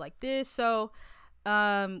in places like this. So,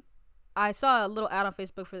 I saw a little ad on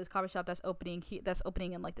Facebook for this coffee shop that's opening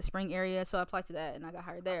in like the spring area. So I applied to that and I got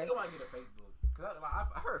hired there. I think I might get a Facebook. Cause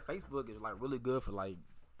I heard Facebook is like really good for like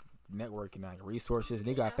networking, like resources.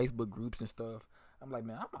 They got Facebook groups and stuff. I'm like,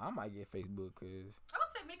 man, I might get Facebook because I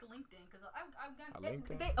would say make a LinkedIn because I've gotten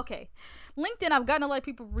LinkedIn. I've gotten a lot of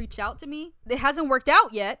people reach out to me. It hasn't worked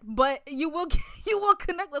out yet, but you will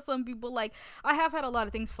connect with some people. Like I have had a lot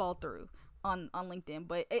of things fall through on LinkedIn,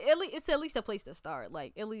 but it's at least a place to start.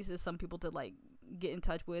 Like at least there's some people to like get in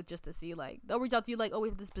touch with just to see, like they'll reach out to you like, oh, we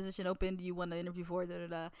have this position open, do you want to interview for it,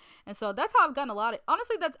 and so that's how I've gotten a lot of,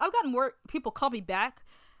 honestly, that I've gotten more people call me back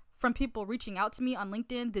from people reaching out to me on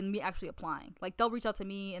LinkedIn than me actually applying. Like they'll reach out to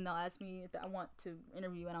me and they'll ask me if I want to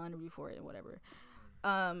interview, and I'll interview for it and whatever.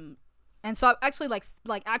 And so I've actually like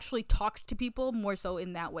actually talked to people more so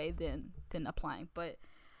in that way than applying. But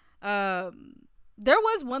there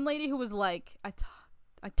was one lady who was like, I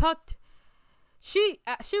talked. She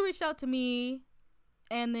reached out to me,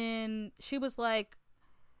 and then she was like,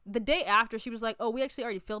 the day after, she was like, oh, we actually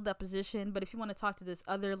already filled that position, but if you want to talk to this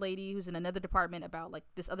other lady who's in another department about like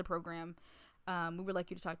this other program, we would like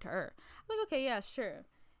you to talk to her. I'm like, okay, yeah, sure.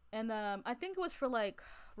 And I think it was for like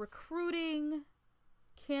recruiting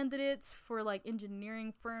candidates for like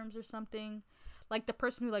engineering firms or something, like the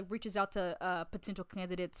person who like reaches out to potential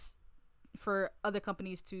candidates for other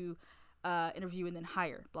companies to interview and then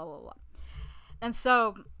hire, blah blah blah. And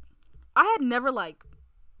so I had never like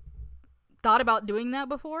thought about doing that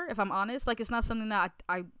before, if I'm honest. Like, it's not something that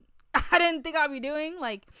I I didn't think I'd be doing.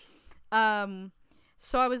 Like,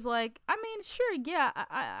 so I was like, I mean, sure, yeah,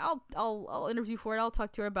 I'll interview for it. I'll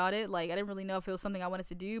talk to her about it. Like, I didn't really know if it was something I wanted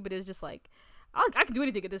to do, but it was just like, I can do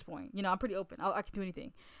anything at this point. You know, I'm pretty open. I can do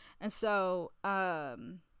anything. And so,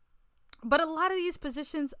 but a lot of these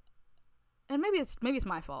positions, and maybe it's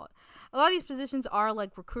my fault. A lot of these positions are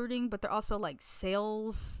like recruiting, but they're also like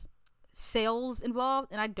sales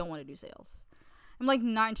involved, and I don't want to do sales. I'm like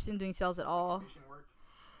not interested in doing sales at all.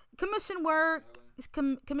 Commission work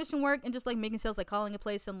and just like making sales, like calling a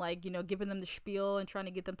place and like, you know, giving them the spiel and trying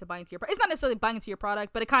to get them to buy into your product. It's not necessarily buying into your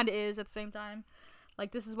product, but it kind of is at the same time.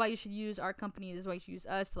 Like, this is why you should use our company. This is why you should use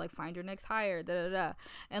us to like find your next hire. Da da da.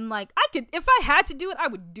 And like, I could, if I had to do it, I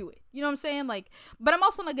would do it. You know what I'm saying? Like, but I'm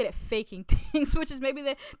also not good at faking things, which is maybe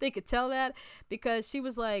they could tell that, because she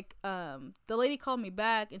was like, the lady called me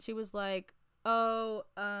back and she was like, oh,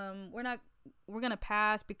 we're gonna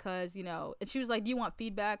pass because, you know, and she was like, do you want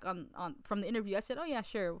feedback on from the interview? I said, oh yeah,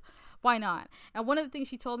 sure, why not? And one of the things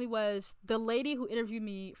she told me was the lady who interviewed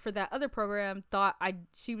me for that other program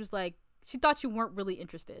she thought you weren't really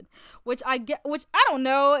interested, which I don't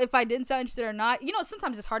know if I didn't sound interested or not. You know,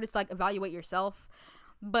 sometimes it's hard to like evaluate yourself,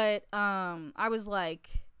 but I was like,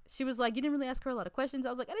 she was like, you didn't really ask her a lot of questions. I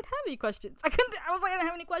was like, I didn't have any questions. I didn't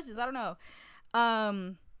have any questions. I don't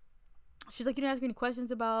know. She's like, you didn't ask her any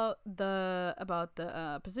questions about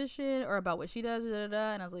the position or about what she does, da, da,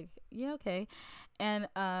 da. And I was like, yeah, okay. And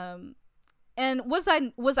was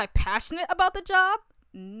I passionate about the job?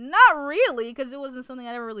 Not really, because it wasn't something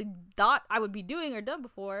I ever really thought I would be doing or done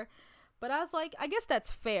before. But I was like, I guess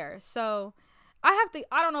that's fair. So I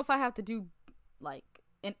don't know if I have to do like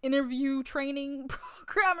an interview training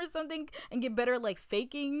program or something and get better at like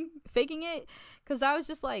faking it, because I was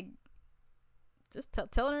just like, just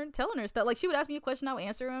telling her stuff. Like, she would ask me a question, I would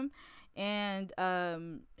answer him, and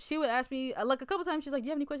she would ask me like a couple times, she's like, do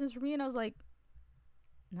you have any questions for me? And I was like,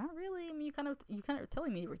 not really. I mean, you kind of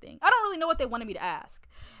telling me everything. I don't really know what they wanted me to ask,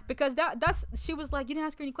 because that's she was like, you didn't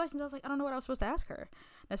ask her any questions. I was like, I don't know what I was supposed to ask her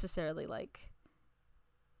necessarily. Like,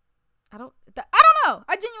 I don't know.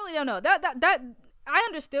 I genuinely don't know. That I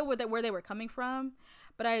understood where they were coming from,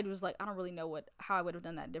 but I was like, I don't really know how I would have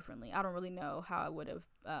done that differently. I don't really know how I would have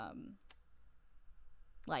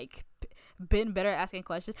like been better at asking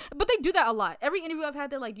questions. But they do that a lot. Every interview I've had,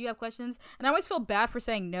 they're like, do you have questions? And I always feel bad for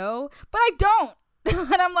saying no, but I don't.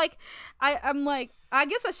 And I'm like, I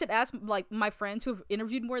guess I should ask like my friends who've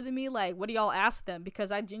interviewed more than me, like, what do y'all ask them?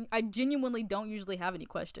 Because I genuinely don't usually have any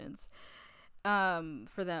questions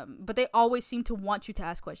for them, but they always seem to want you to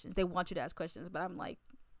ask questions. They want you to ask questions, but I'm like,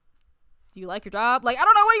 do you like your job? Like, I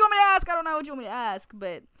don't know what you want me to ask. I don't know what you want me to ask.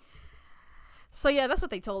 But so yeah, that's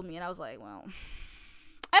what they told me, and I was like, well,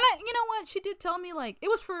 and you know what? She did tell me, like, it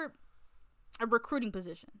was for a recruiting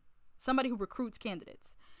position, somebody who recruits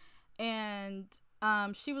candidates, and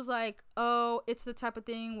she was like, oh, it's the type of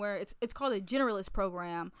thing where it's called a generalist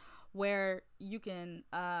program, where you can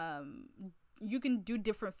do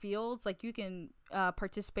different fields. Like, you can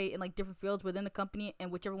participate in like different fields within the company,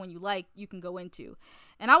 and whichever one you like, you can go into.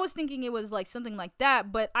 And I was thinking it was like something like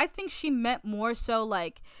that, but I think she meant more so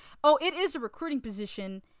like, oh, it is a recruiting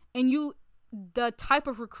position, and the type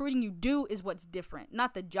of recruiting you do is what's different,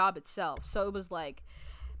 not the job itself. So it was like,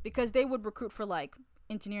 because they would recruit for like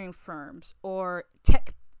engineering firms or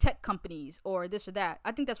tech companies or this or that.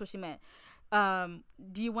 I think that's what she meant.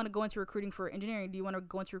 Do you want to go into recruiting for engineering? Do you want to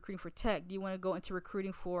go into recruiting for tech? Do you want to go into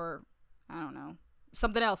recruiting for, I don't know,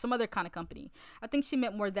 something else, some other kind of company? I think she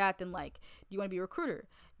meant more that than like, do you want to be a recruiter?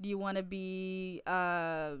 Do you want to be,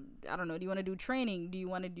 I don't know, do you want to do training? Do you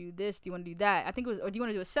want to do this? Do you want to do that? I think it was, or do you want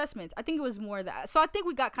to do assessments? I think it was more that. So I think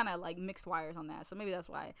we got kind of like mixed wires on that. So maybe that's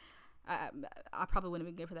why I probably wouldn't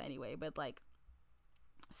have been good for that anyway. But like,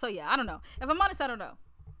 so yeah, I don't know. If I'm honest, I don't know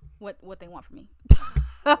what they want from me.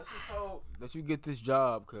 Let's just hope that you get this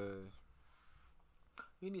job, cause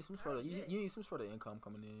you need some sort of you need some sort of income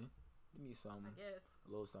coming in. You need something, I guess.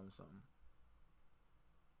 A little something.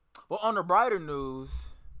 Well, on the brighter news,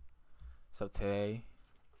 so today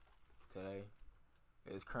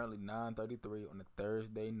it's currently 9:33 on a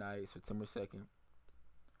Thursday night, September 2nd.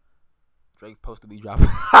 Drake supposed to be dropping.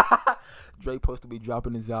 Drake supposed to be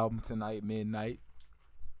dropping his album tonight, midnight.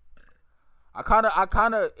 I kind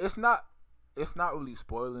of. It's not really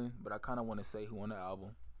spoiling, but I kind of want to say who on the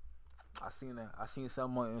album. I seen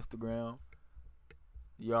something on Instagram.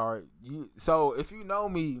 So if you know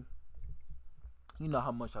me, you know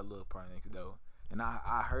how much I love Party Next Door, and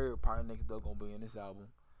I heard Party Next Door gonna be in this album.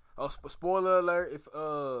 Oh, spoiler alert! If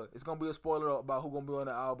it's gonna be a spoiler about who gonna be on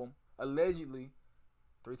the album. Allegedly,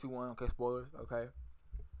 3, 2, 1. Okay, spoilers. Okay,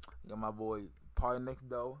 got my boy Party Next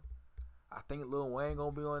Door. I think Lil Wayne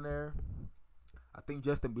gonna be on there. I think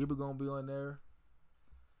Justin Bieber gonna be on there.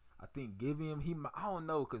 I think Giveon, I don't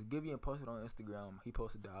know, cause Giveon posted on Instagram. He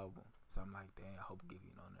posted the album, so I'm like, dang, I hope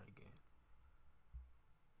Giveon on there again.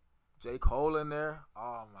 J. Cole in there.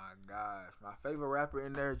 Oh my gosh, my favorite rapper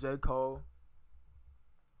in there, J. Cole.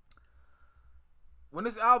 When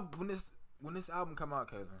this album come out,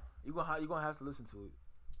 Kevin, you gonna have to listen to it.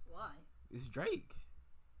 Why? It's Drake.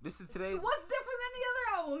 This is today. So what's different than the other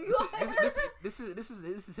album?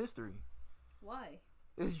 This is history. Why?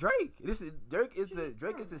 It's Drake. Drake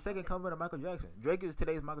is the second coming of Michael Jackson. Drake is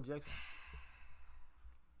today's Michael Jackson.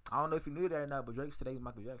 I don't know if you knew that or not, but Drake's today's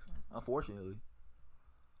Michael Jackson. Unfortunately.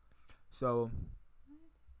 So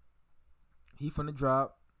he finna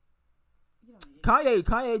drop.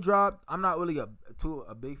 Kanye dropped. I'm not really a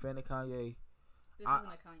big fan of Kanye. This isn't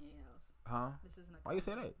a Kanye house. Huh? This isn't a Kanye. Why you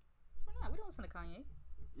say that? Why not? We don't listen to Kanye.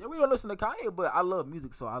 Yeah, we don't listen to Kanye, but I love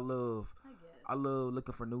music, so I love I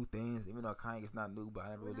looking for new things. Even though Kanye's not new, but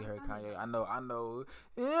I never really heard Kanye. I know.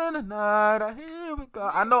 In the night, here we go.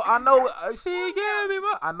 I know. She gave me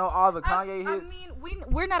my. I know all the Kanye hits. I mean,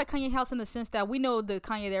 we're not a Kanye house in the sense that we know the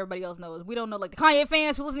Kanye that everybody else knows. We don't know like the Kanye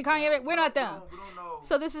fans who listen to Kanye. We're not them. We don't know.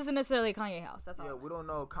 So this isn't necessarily a Kanye house. That's all. Yeah, we don't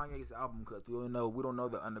know Kanye's album cuts. We don't know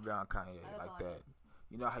the underground Kanye like that.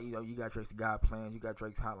 You know how you got Drake's God Plans, you got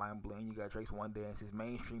Drake's Hotline Bling, you got Drake's One Dance, his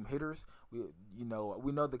mainstream hitters. We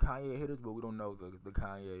know the Kanye hitters, but we don't know the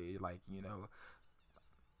Kanye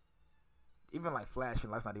even like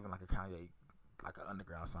Flashing Lights, not even like a Kanye like an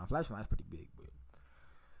underground song. Flashing Lights pretty big, but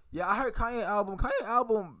yeah, I heard Kanye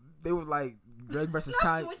album. They was like Drake versus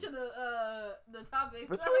Kanye. Switching the topic.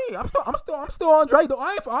 What you mean? I'm still on Drake though.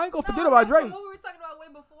 I ain't gonna forget about Drake. What we were talking about way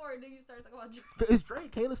before, and then you started talking about Drake. It's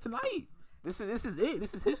Drake, Kayla's tonight. This is it.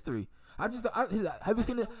 This is history. Have you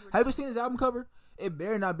seen it? Have you seen his album cover? It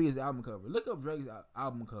better not be his album cover. Look up Drake's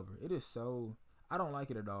album cover. It is so. I don't like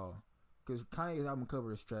it at all. Cause Kanye's album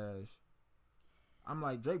cover is trash. I'm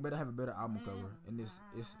like, Drake better have a better album cover, and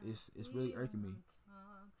it's really irking me.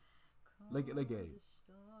 Look at it.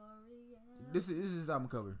 This is his album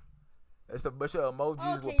cover. It's a bunch of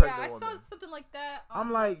emojis with I saw something like that.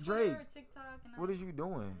 I'm like, Twitter, Drake, TikTok, what are you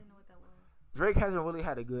doing? I didn't know what that was. Drake hasn't really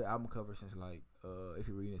had a good album cover since like if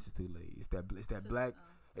you're reading this, it's too late.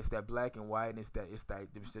 It's that black and white, and it's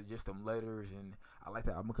just them letters, and I like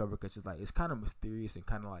that album cover because it's kind of mysterious and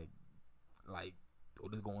kind of like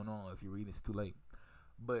what is going on. If you read it's too late,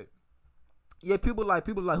 but yeah, people like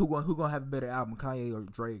who gonna have a better album, Kanye or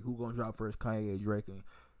Drake? Who gonna drop first, Kanye or Drake? And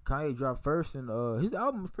Kanye dropped first, and his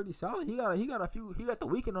album is pretty solid. He got The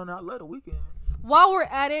Weeknd on there. I love The Weeknd. While we're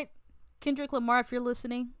at it, Kendrick Lamar, if you're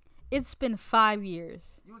listening, it's been 5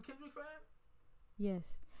 years. You a Kendrick fan? Yes,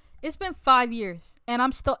 it's been 5 years, and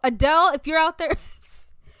I'm still Adele. If you're out there,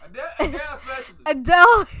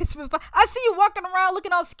 Adele, it's been. I see you walking around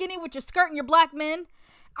looking all skinny with your skirt and your black men.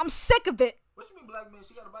 I'm sick of it. What you mean black men?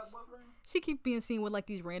 She got a black boyfriend? She keep being seen with like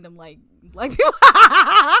these random like people.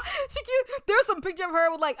 There's some picture of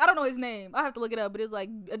her with like I don't know his name. I have to look it up, but it's like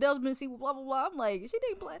Adele's been seen with blah blah blah. I'm like she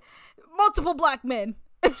ain't black. Multiple black men.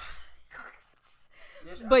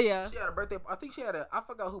 But yeah, she had a birthday. I think I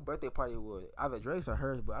forgot who birthday party it was. Either Drake's or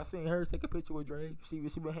hers, but I seen her take a picture with Drake. She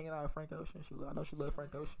been hanging out with Frank Ocean. I know she loved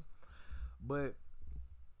Frank Ocean. But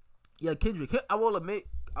yeah, Kendrick. I will admit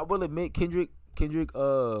Kendrick.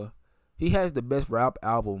 He has the best rap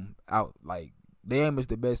album out. Like Damn is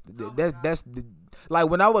the best. That's the like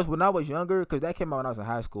when I was younger, because that came out when I was in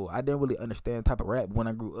high school. I didn't really understand type of rap. When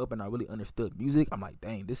I grew up and I really understood music, I'm like,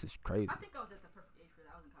 dang, this is crazy. I think I was at the perfect age for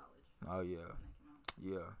that. I was in college. Oh yeah.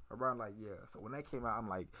 Yeah, around like So when that came out, I'm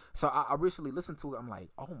like, so I recently listened to it. I'm like,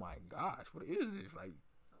 oh my gosh, what is this? Like,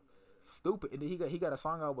 stupid. And then he got a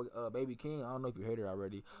song out with Baby King. I don't know if you heard it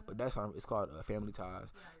already, but that song it's called Family Ties.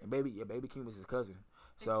 And Baby King was his cousin.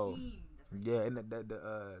 So yeah, and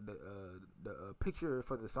the picture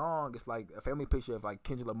for the song is like a family picture of like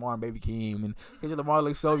Kendrick Lamar and Baby King, and Kendrick Lamar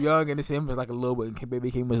looks so young, and it's him as like a little boy, and Baby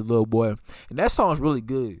King was a little boy, and that song's really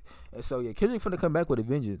good. And so yeah, Kendrick finna come back with a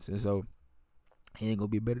vengeance, and so. He ain't gonna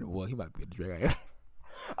be better than he might be a Drake.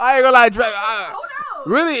 I ain't gonna lie, Drake. Oh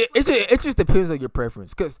Really, it just depends on your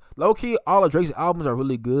preference. Cause low key, all of Drake's albums are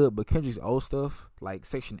really good, but Kendrick's old stuff, like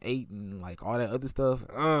Section 8 and like all that other stuff,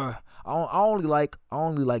 I only like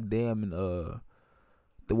Damn and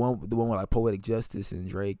the one with like Poetic Justice and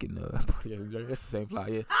Drake and that's the same fly.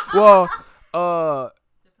 Yeah. Well,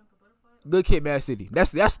 Good Kid, Mad City.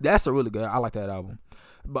 That's a really good. I like that album.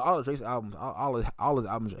 But all of Drake's albums, all his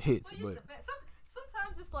albums are hits. Well, but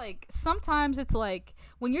sometimes it's like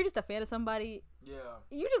when you're just a fan of somebody. Yeah.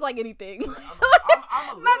 You just like anything.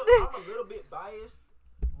 I'm a little bit biased,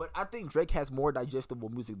 but I think Drake has more digestible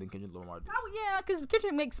music than Kendrick Lamar does. Oh yeah, because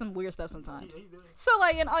Kendrick makes some weird stuff sometimes. Yeah, he does. So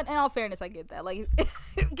like, in all fairness, I get that. Like,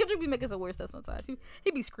 Kendrick be making some weird stuff sometimes.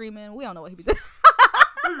 He be screaming. We don't know what he be doing.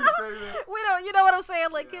 We don't. You know what I'm saying?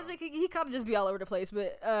 Like, Kendrick, he kind of just be all over the place.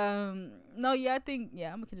 But no, yeah, I think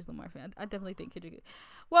I'm a Kendrick Lamar fan. I definitely think Kendrick.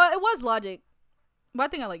 Well, it was Logic, but I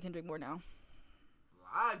think I like Kendrick more now.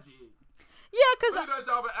 Logic. Yeah, cause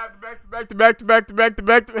back to back.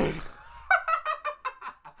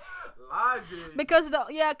 Logic. Because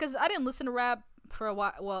I didn't listen to rap for a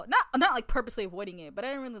while. Well, not like purposely avoiding it, but I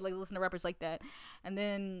didn't really like listen to rappers like that. And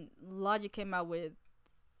then Logic came out with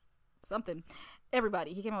something. He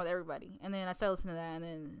came out with Everybody, and then I started listening to that, and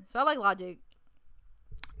then so I like Logic.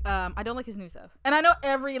 I don't like his new stuff, and I know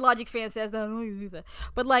every Logic fan says that. I don't like his new stuff,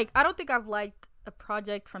 but like I don't think I've liked a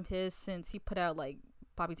project from his since he put out like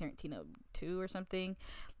Bobby Tarantino 2 or something,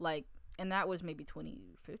 like, and that was maybe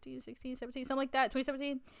 2015, 16, 17, something like that,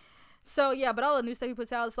 2017. So yeah, but all the new stuff he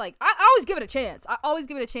puts out, it's like I always give it a chance.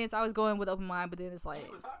 I was going with open mind, but then it's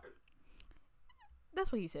like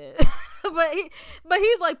that's what he said. but he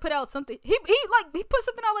like put out something. He put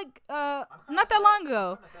something out like not that long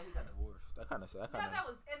ago. He got divorced. That kind of sad.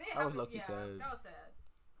 That was lucky sad. That was sad.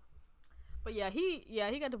 But yeah,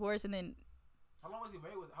 he got divorced, and then how long was he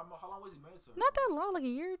married with? How long was he married to? Not that long, like a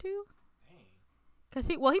year or two. Dang. Cause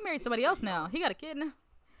he married somebody else now. He got a kid now.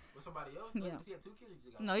 With somebody else? Yeah. Does he have 2 kids?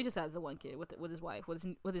 No, he just has the one kid with his wife, with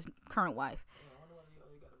his current wife.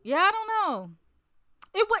 Yeah, I don't know.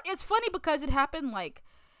 It's funny because it happened like,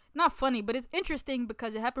 not funny, but it's interesting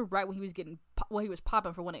because it happened right when he was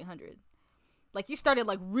popping for 1-800. Like he started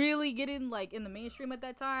like really getting like in the mainstream at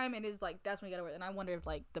that time, and it's like that's when he got over. And I wonder if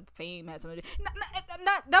like the fame had something to do.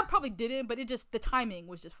 Not that probably didn't, but the timing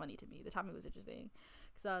was just funny to me. The timing was interesting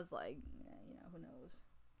because I was like, yeah, who knows?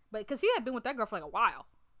 But because he had been with that girl for like a while.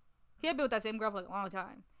 He had been with that same girl for like a long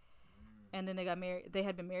time. And then they got married. They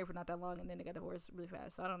had been married for not that long, and then they got divorced really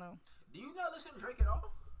fast. So I don't know. Do you not listen to Drake at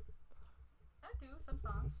all? I do some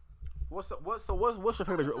songs. What's your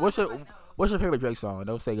favorite Drake song?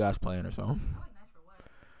 Don't say God's Plan or something. I like Nice for What.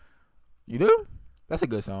 You do? That's a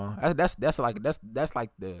good song. That's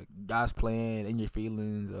like the God's Plan, In Your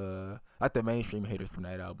Feelings, like the mainstream haters from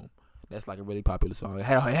that album. That's like a really popular song. It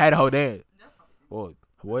had a whole dance. Well,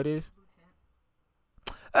 what is?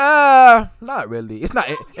 Not really. It's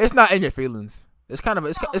not In Your Feelings. It's kind of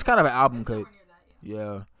an album cut.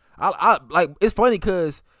 Yeah. I like. It's funny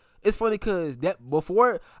cause that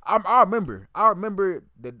before I remember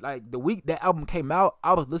that like the week that album came out,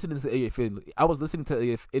 I was listening to In Your Feelings.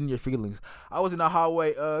 In Your Feelings. I was in the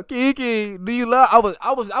hallway. Kiki, do you love? I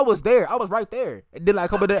was there. I was right there. And then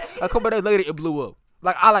like a couple days later, it blew up.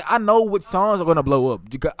 Like I know which songs are gonna blow up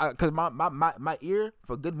because my ear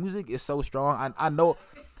for good music is so strong. I know,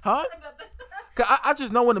 huh? Cause I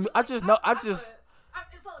just know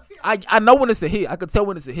I know when it's a hit. I could tell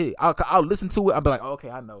when it's a hit. I'll listen to it. I'll be like, oh, okay,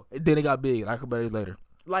 I know. And then it got big like a couple days later.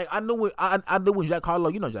 Like I knew when Jack Harlow.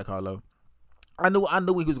 You know Jack Harlow. I knew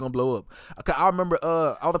he was gonna blow up. I remember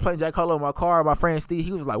I was playing Jack Harlow in my car. My friend Steve,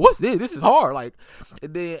 he was like, "What's this? This is hard." Like,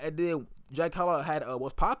 and then Jack Harlow had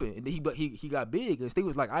was popping, and then he got big. And Steve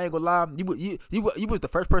was like, "I ain't gonna lie, you was the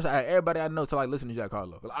first person out of everybody I know to like listen to Jack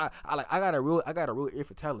Harlow." I got a real ear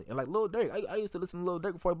for talent, and like Lil Durk, I used to listen to Lil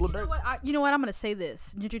Durk before I blew Durk. You know what? I'm gonna say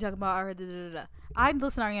this. You're talking about I heard I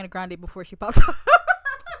listened to Ariana Grande before she popped up.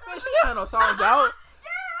 Man, she ain't had no songs out.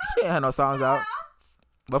 Yeah. She ain't had no songs out.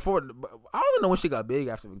 Before, I don't even know when she got big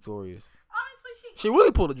after Victorious. Honestly, she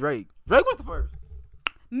really pulled a Drake. Drake was the first.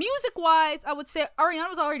 Music wise, I would say Ariana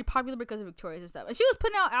was already popular because of Victorious and stuff, and she was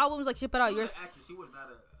putting out albums like she put out yours. She was not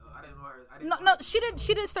a. I didn't know her. No, she didn't.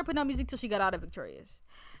 She didn't start putting out music till she got out of Victorious.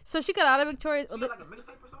 So she got out of Victorious. She had like a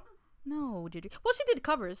mixtape or something. No, did you? Well, she did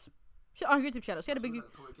covers. She on her YouTube channel. She had a big.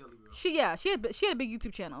 She had a big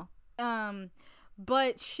YouTube channel.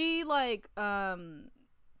 But she like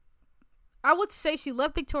I would say she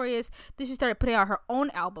left Victorious. Then she started putting out her own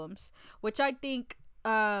albums, which I think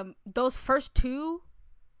those first two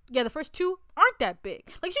Yeah, the first two aren't that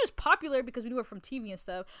big. Like, she was popular because we knew her from TV and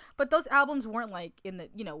stuff, but those albums weren't like in the,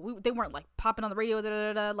 you know, they weren't like popping on the radio.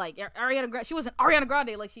 Like Ariana Grande, she wasn't Ariana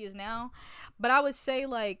Grande like she is now. But I would say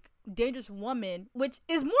like Dangerous Woman, which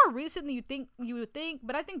is more recent than you would think.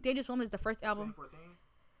 But I think Dangerous Woman is the first album.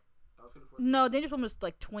 2014? No, Dangerous Woman was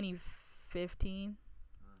like 2015.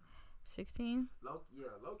 16. Low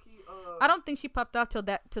key. I don't think she popped off till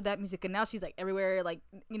that music, and now she's like everywhere. Like,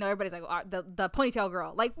 you know, everybody's like, oh, the ponytail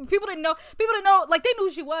girl. Like, people didn't know. Like, they knew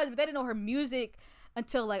who she was, but they didn't know her music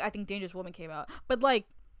until like I think Dangerous Woman came out. But like,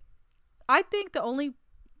 I think I don't know.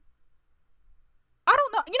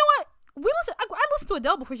 You know what? I listened to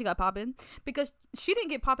Adele before she got popping because she didn't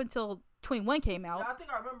get popping until 21 came out. Yeah, I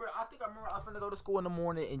think I remember I was finna go to school in the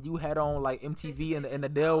morning and you had on like MTV and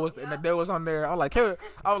Adele was on there. I was like, hey,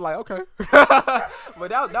 okay. But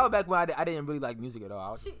that was back when I didn't really like music at all.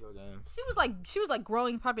 I was just games. She was like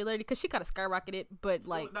growing popularity because she kind of skyrocketed, but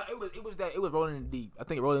like no, it was Rolling in the Deep. I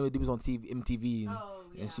think Rolling in the Deep was on MTV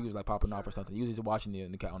and she was like popping off or something. You was just watching it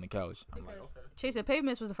on the couch. I'm like, okay. Chasing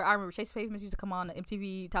Pavements was I remember Chasing Pavements used to come on the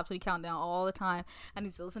MTV Top 20 Countdown all the time. I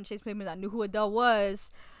used to listen to Chasing Pavements. I knew who Adele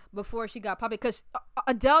was before she got popular because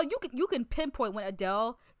Adele, you can pinpoint when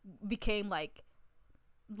Adele became like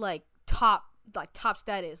top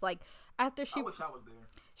status. Like after she, I wish I was there.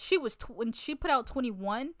 She was when she put out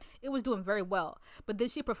 21, it was doing very well. But then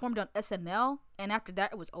she performed on SNL, and after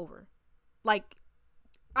that, it was over. Like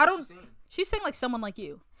she sang like Someone Like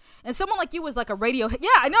You. And Someone Like You was like a radio hit. Yeah,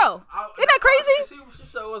 I know. Isn't that crazy? She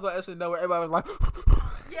showed us on SNL where everybody was like,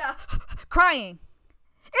 yeah, crying.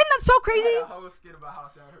 Isn't that so crazy? I was scared about how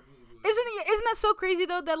sad her music was. Isn't that so crazy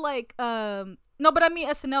though that like no, but I mean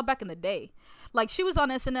SNL back in the day. Like she was on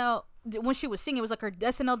SNL when she was singing. It was like her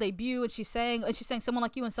SNL debut, and she sang Someone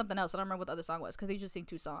Like You and something else. I don't remember what the other song was because they just sing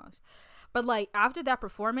 2 songs. But like after that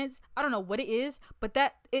performance, I don't know what it is, but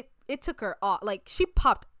that it took her off. Like she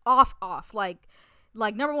popped off like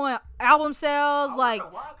 #1 album sales, like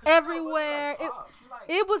everywhere.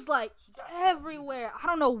 It was like everywhere. I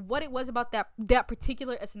don't know what it was about that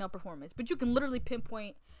particular SNL performance, but you can literally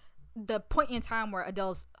pinpoint the point in time where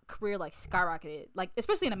Adele's career like skyrocketed, like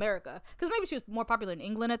especially in America, because maybe she was more popular in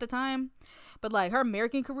England at the time, but like her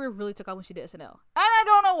American career really took off when she did SNL, and I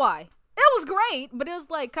don't know why. It was great, but it was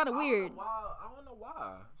like kind of weird. I don't know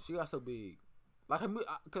why she got so big. Like,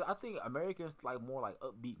 because I think Americans like more like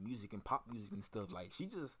upbeat music and pop music and stuff. Like she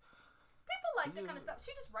just. People like that kind of stuff.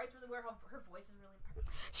 She just writes really well. Her voice is really.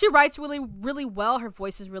 She writes really, really well. Her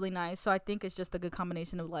voice is really nice. So I think it's just a good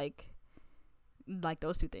combination of like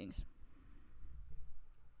those two things.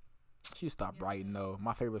 She stopped writing though.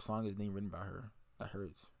 My favorite song is written by her. That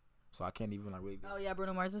hurts. So I can't even like really. Oh yeah,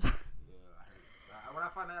 Bruno Mars is. When I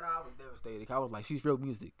found that out, I was devastated. I was like, she's real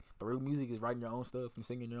music. But real music is writing your own stuff and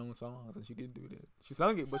singing your own songs. And she didn't do that. She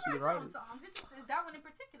sung it, but she didn't write it. Is that one in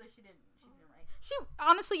particular she didn't write? She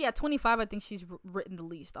honestly, 25. I think she's written the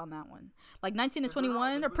least on that one. Like 19 and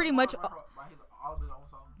 21 are pretty much. All of his own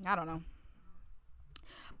songs. I don't know.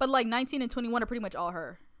 But like 19 and 21 are pretty much all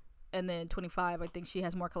her, and then 25, I think she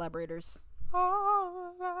has more collaborators. Man,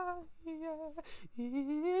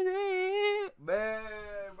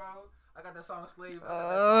 bro. I got that song Slave.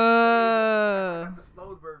 I got the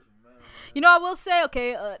slowed version, man. You know, I will say,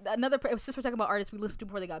 okay, since we're talking about artists we listened to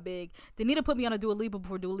before they got big, Danita put me on a Dua Lipa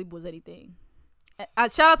before Dua Lipa was anything.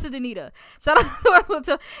 Shout out to Danita. Shout out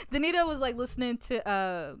to Danita was like listening to.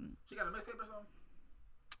 She got a mixtape or something?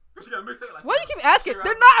 She got a mixtape? Like, why do you keep asking?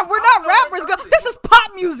 We're not rappers. This is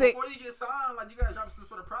pop music. Before you get signed, like you gotta drop some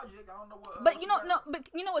sort of project. I don't know what. But you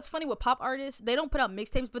know what's funny with pop artists? They don't put out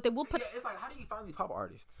mixtapes, but they will put. Yeah, it's like, how do you find these pop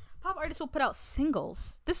artists? Pop artists will put out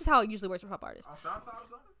singles. This is how it usually works for pop artists. On SoundCloud or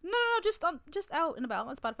something? No, just out and about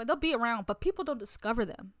on Spotify. They'll be around, but people don't discover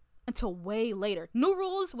them until way later. New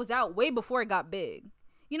Rules was out way before it got big.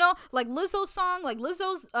 You know, like Lizzo's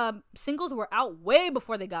singles were out way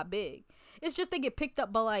before they got big. It's just they get picked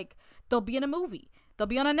up by like they'll be in a movie, they'll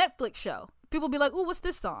be on a Netflix show. People be like, "Ooh, what's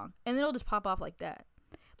this song?" And then it'll just pop off like that.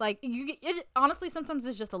 Like honestly, sometimes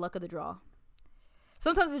it's just the luck of the draw.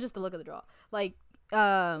 Like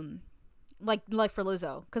for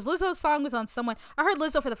Lizzo, because Lizzo's song was on someone. I heard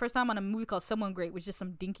Lizzo for the first time on a movie called Someone Great, which is just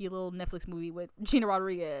some dinky little Netflix movie with Gina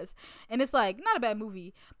Rodriguez, and it's like not a bad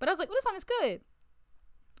movie. But I was like, "Well, this song is good."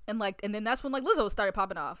 And then that's when like Lizzo started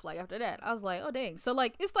popping off. Like after that, I was like, oh dang. So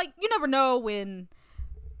like it's like you never know when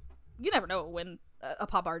a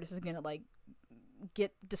pop artist is gonna like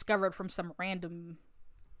get discovered from some random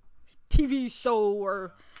TV show,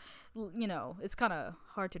 or you know, it's kind of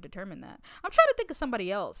hard to determine that. I'm trying to think of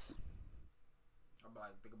somebody else. I'm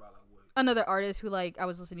like think about like what. Another artist who like I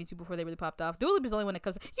was listening to before they really popped off. Dua Lipa is the only one that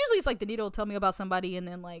comes. Usually it's like the needle will tell me about somebody, and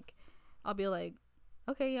then like I'll be like,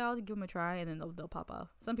 okay, yeah, I'll give them a try, and then they'll pop off.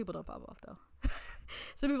 Some people don't pop off though.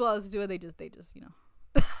 Some people I listen to it, they just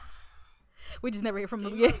we just never hear from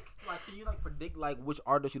them again. Can you like predict like which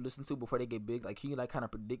artists you listen to before they get big? Like can you like kind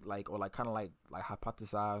of predict like or like kind of like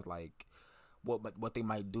hypothesize like what they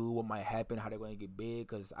might do, what might happen, how they're going to get big?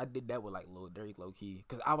 Because I did that with like Lil Durk low key.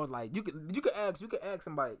 Because I was like, you could ask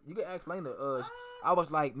somebody, you could ask Lena. I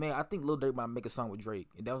was like, man, I think Lil Durk might make a song with Drake,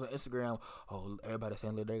 and that was on Instagram. Oh, everybody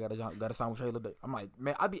saying Lil Durk got a song with Lil Durk. I'm like,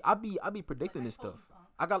 man, I be predicting this stuff.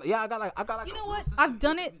 I got like. You know what? I've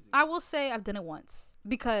done it. I will say I've done it once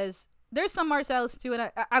because there's some artists I listen to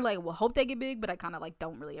and I like will hope they get big, but I kind of like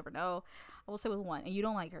don't really ever know. I will say with one, and you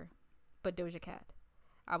don't like her, but Doja Cat.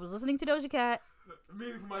 I was listening to Doja Cat.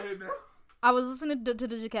 Immediately from my head now. I was listening to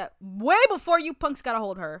Doja Cat way before you punks got a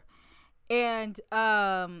hold of her, and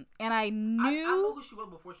I knew. I know who she was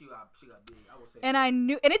before she got big. I will say. And I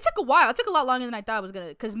knew, and it took a while. It took a lot longer than I thought it was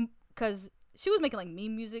gonna, cause she was making like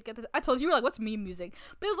meme music at the. I told you were like, what's meme music?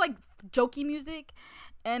 But it was like jokey music,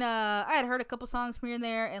 and I had heard a couple songs from here and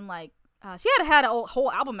there, and like she had a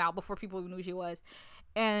whole album out before people knew who she was,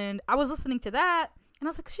 and I was listening to that. And I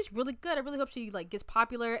was like, she's really good. I really hope she like gets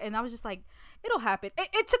popular. And I was just like, it'll happen.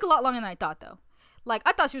 It took a lot longer than I thought though. Like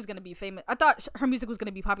I thought she was gonna be famous. I thought her music was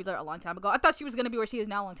gonna be popular a long time ago. I thought she was gonna be where she is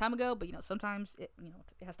now a long time ago. But sometimes it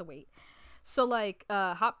has to wait. So like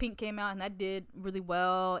Hot Pink came out and that did really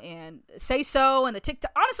well. And Say So and the TikTok.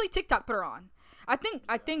 Honestly, TikTok put her on. I think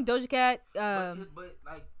Doja Cat. But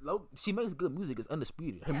like, she makes good music. It's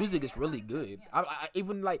undisputed. Her music is really good. Yeah. I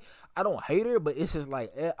even like, I don't hate her, but it's just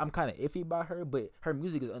like I'm kind of iffy about her. But her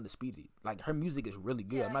music is undisputed. Like her music is really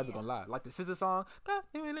good. I'm not even gonna lie. Like the SZA song,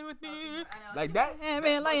 like that. Yeah,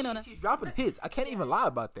 man, she's dropping hits. I can't even lie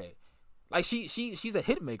about that. Like she's a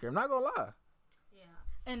hit maker. I'm not gonna lie. Yeah,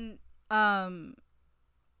 and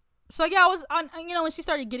So yeah, I was on. When she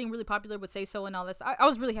started getting really popular with Say So and all this, I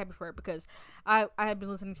was really happy for her because I had been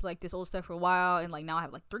listening to like this old stuff for a while, and like now I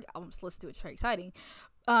have like 3 albums to listen to. It's very exciting.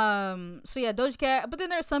 So yeah, Doja Cat. But then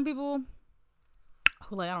there are some people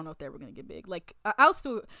who like I don't know if they were gonna get big. Like I'll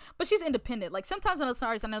still, but she's independent. Like sometimes when I listen to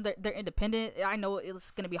artists, I know they're independent. I know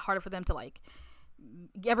it's gonna be harder for them to like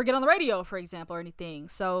ever get on the radio, for example, or anything.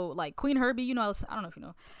 So like Queen Herbie, I don't know if you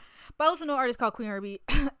know, but I listen to an artist called Queen Herbie,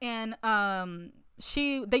 and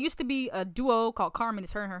they used to be a duo called Carmen.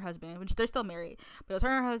 It's her and her husband, which they're still married, but it was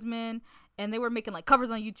her and her husband, and they were making like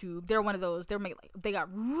covers on YouTube. They're one of those. They got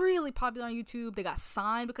really popular on YouTube. They got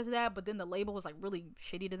signed because of that, but then the label was like really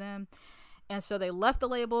shitty to them, and so they left the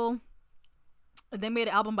label. They made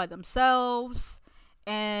an album by themselves,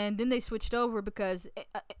 and then they switched over because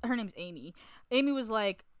her name's Amy. Amy was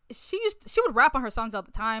like she would rap on her songs all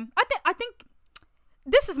the time. I think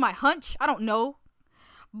this is my hunch. I don't know.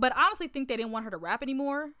 But I honestly think they didn't want her to rap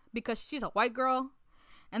anymore because she's a white girl.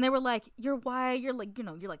 And they were like, you're white, you're like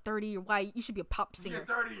 30, you're white, you should be a pop singer. You're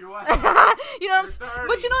 30, you're white. You know what I'm saying?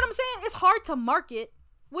 But you know what I'm saying? It's hard to market,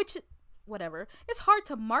 whatever. It's hard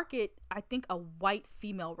to market, I think, a white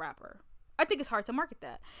female rapper. I think it's hard to market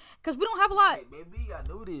that. Because we don't have a lot. Hey, baby, I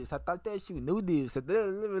knew this. I thought that she knew this.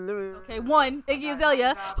 Okay, one, Iggy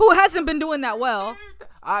Azalea, who hasn't been doing that well.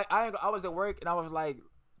 I was at work and I was like,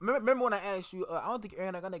 remember when I asked you? I don't think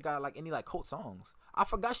Ariana Grande got like any like cult songs. I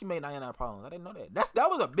forgot she made 99 Problems. I didn't know that. That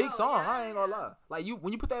was a big song. Yeah. I ain't gonna lie. Like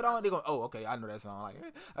when you put that on, they go, oh, okay, I know that song. Like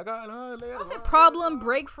I got. I said Problem,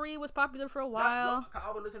 Break Free was popular for a while.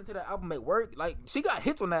 I was listening to that album at work. Like she got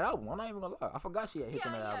hits on that album. I'm not even gonna lie. I forgot she had hits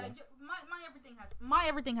on that album. My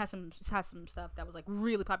Everything has some stuff that was like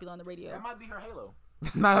really popular on the radio. That might be her Halo.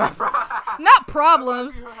 It's not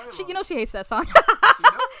Problems. She hates that song.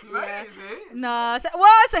 Nah,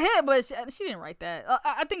 well, it's a hit, but she didn't write that.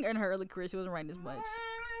 I think in her early career she wasn't writing as much.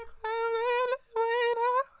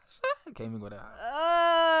 Can't even go that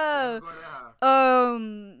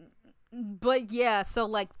high. But yeah, so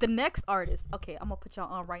like the next artist, okay, I'm gonna put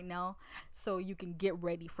y'all on right now so you can get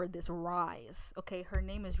ready for this rise. Okay, her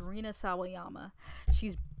name is Rina Sawayama.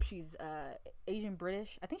 She's Asian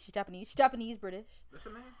British. I think she's Japanese. She's Japanese British. What's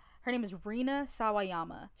her name? Her name is Rina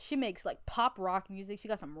Sawayama. She makes like pop rock music. She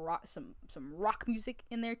got some rock music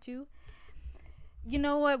in there too. You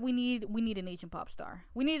know what? We need an Asian pop star.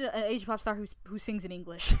 We need an Asian pop star who sings in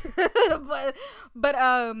English. but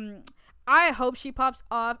I hope she pops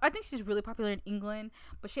off. I think she's really popular in England,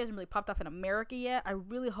 but she hasn't really popped off in America yet. I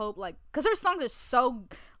really hope because her songs are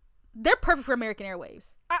they're perfect for American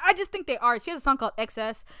airwaves. I just think they are. She has a song called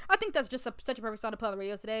XS. I think that's just such a perfect song to put on the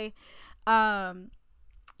radio today.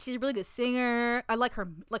 She's a really good singer. I like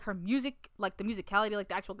her music, like the musicality, like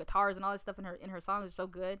the actual guitars and all that stuff in her songs are so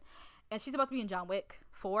good. And she's about to be in John Wick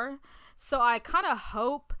 4, so I kind of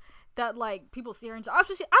hope that like people see her in. I hope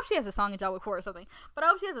she has a song in John Wick 4 or something. But I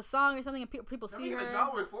hope she has a song or something and people see her.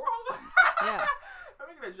 John Wick 4? Yeah. I'm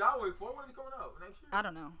making a John Wick 4. When is it coming out next year? I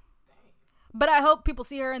don't know. Dang. But I hope people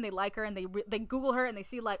see her and they like her and they Google her and they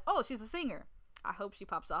see like, oh, she's a singer. I hope she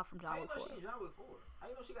pops off from John Wick 4. She in John Wick 4? How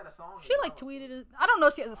you know she got a song? She like tweeted it. I don't know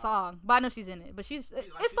if she has a song, but I know she's in it. But she's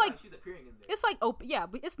like she's appearing in there. It's like open, yeah,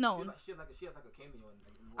 but it's known. She has like a cameo in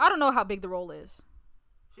I don't know how big the role is.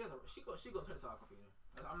 She gonna turn into Aquafina.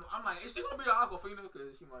 I'm like, is she gonna be an Aquafina?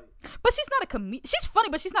 Because she might. But she's not a she's funny,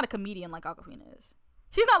 but she's not a comedian like Aquafina is.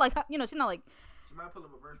 She's not like she's not like. She might pull a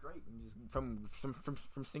reverse Drake and just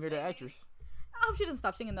from singer to actress. I hope she doesn't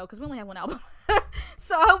stop singing though, because we only have one album.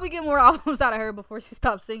 So I hope we get more albums out of her before she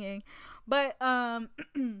stops singing. But I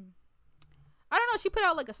don't know. She put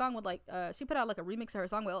out like a song with like she put out like a remix of her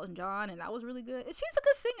song with Elton John, and that was really good. She's a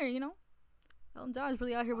good singer, you know. Elton John is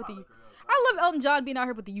really out here with the. I love Elton John being out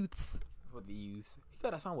here with the youths. With the youths, he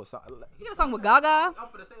got a song with. He got a song with Gaga.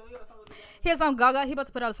 He has a song with Gaga. He about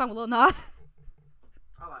to put out a song with Lil Nas.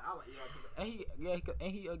 I like,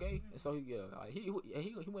 and he gay, so he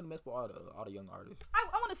wouldn't mess with all the young artists. I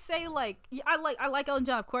want to say like I like Elton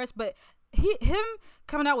John of course, but him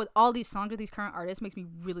coming out with all these songs with these current artists makes me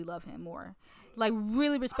really love him more, like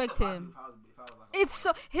really respect him. It's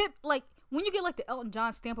so hip, like when you get like the Elton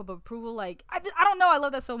John stamp of approval, like I don't know, I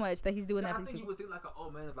love that so much that he's doing that. I think you would think like an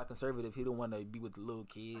old man is like conservative. He don't want to be with the little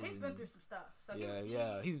kids. He's been through some stuff. So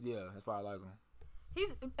That's why I like him.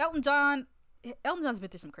 He's Elton John's been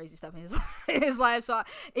through some crazy stuff in his life, so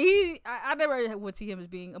I never would see him as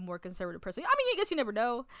being a more conservative person. I mean, I guess you never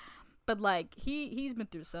know, but like he's been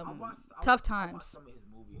through some tough times. I watched some of his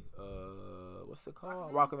movie. What's it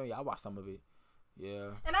called? Rocketman. Yeah, I watched some of it.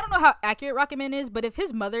 Yeah. And I don't know how accurate Rocketman is, but if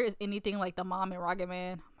his mother is anything like the mom in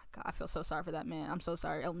Rocketman, oh my god, I feel so sorry for that man. I'm so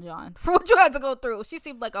sorry, Elton John, for what you had to go through. She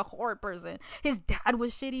seemed like a horrid person. His dad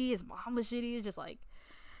was shitty. His mom was shitty. It's just like.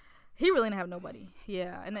 He really didn't have nobody.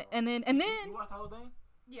 Yeah, and then you watched the whole thing?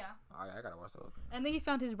 Yeah. I gotta watch the whole thing. And then he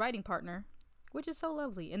found his writing partner, which is so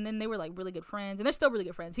lovely. And then they were like really good friends, and they're still really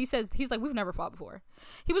good friends. He's like, we've never fought before.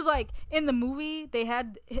 He was like, in the movie they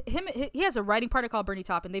had him. He has a writing partner called Bernie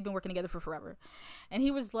Taupin. They've been working together for forever. And he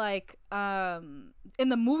was like, in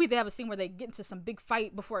the movie they have a scene where they get into some big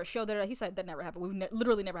fight before a show. He said that never happened. We've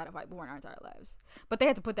literally never had a fight before in our entire lives. But they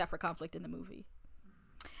had to put that for conflict in the movie.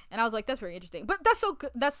 And I was like, that's very interesting. But that's so good.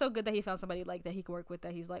 That's so good that he found somebody like that he could work with.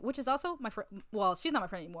 That he's like, which is also my friend. Well, she's not my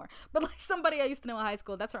friend anymore. But like somebody I used to know in high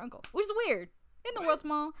school. That's her uncle, which is weird. In the world's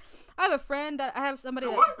small. I have a friend that I have somebody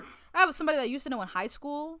that I used to know in high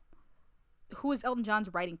school, who is Elton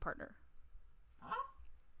John's writing partner.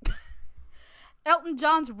 Huh? Elton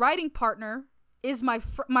John's writing partner is my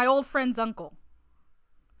old friend's uncle.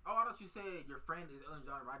 Oh, I thought you said your friend is Elton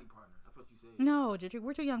John's writing partner. That's what you said. No, Gentry,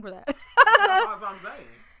 we're too young for that. That's what I'm saying.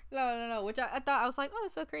 No. Which I thought, I was like, oh,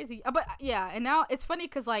 that's so crazy. But yeah, and now it's funny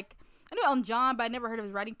because like I knew Elton John, but I never heard of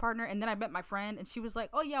his writing partner. And then I met my friend, and she was like,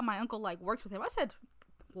 oh yeah, my uncle like works with him. I said,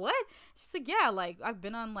 what? She's like, yeah, like I've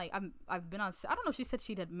been on. I don't know if she said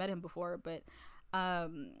she had met him before, but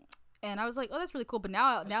and I was like, oh, that's really cool. But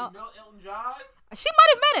now you know Elton John? She might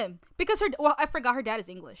have met him because I forgot her dad is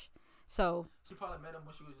English, so she probably met him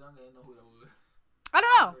when she was young. I didn't know who that was. I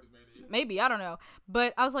don't know. Maybe, I don't know.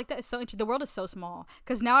 But I was like, that is so interesting. The world is so small.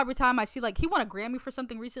 Because now every time I see, like, he won a Grammy for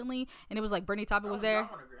something recently, and it was like Bernie Taupin was there.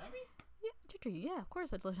 Won a Grammy? Yeah, of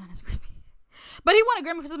course Lil Jon has a Grammy. But he won a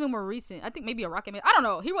Grammy for something more recent. I think maybe a Rocket Man. I don't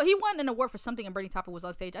know. He won an award for something, and Bernie Taupin was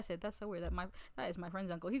on stage. I said, that's so weird. That is my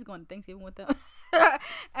friend's uncle. He's going to Thanksgiving with them.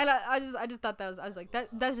 And I just thought I was like,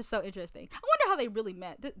 that's just so interesting. I wonder how they really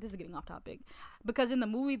met. This is getting off topic. Because in the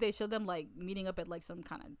movie, they showed them, like, meeting up at, like, some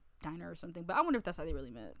kind of diner or something. But I wonder if that's how they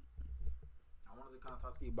really met. Kind of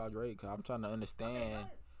talk to you about Drake, cause I'm trying to understand,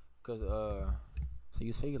 cause so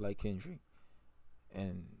you say you like Kendrick,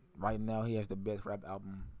 and right now he has the best rap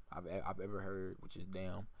album I've ever heard, which is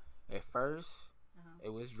Damn. At first, it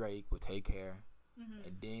was Drake with Take Care,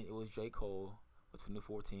 and then it was J. Cole with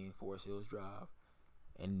 2014 Forest Hills Drive,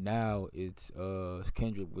 and now it's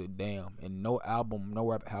Kendrick with Damn. And no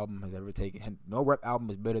rap album has ever taken. No rap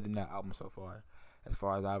album is better than that album so far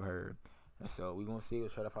as I've heard. And so we're gonna see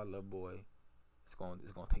what Straight Up Our Love Boy.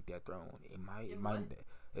 It's gonna take that throne. It might.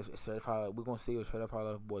 If certified, we're gonna see if Straight Up Our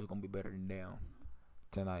Love Boy is gonna be better than Damn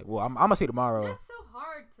tonight. Well, I'm gonna see tomorrow. That's so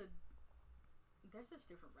hard to. There's such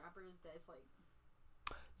different rappers that it's like.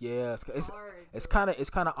 Yeah, it's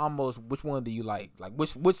kind of almost which one do you like? Like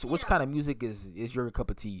which kind of music is your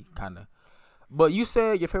cup of tea kind of? But you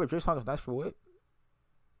said your favorite Drake song is Nice for What?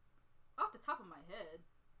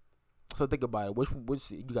 So think about it. Which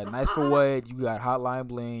you got Nice for What? You got Hotline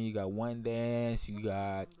Bling. You got One Dance. You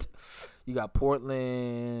got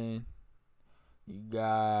Portland. You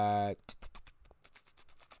got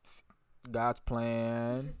God's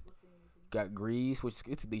Plan. Got Grease, which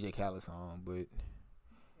it's a DJ Khaled song, but you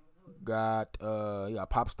got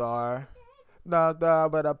Pop Star. Knocked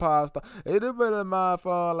out by the pop star. It's a bit of my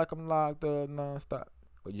fault, like I'm locked up nonstop.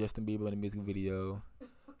 With Justin Bieber in the music video.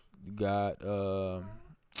 You got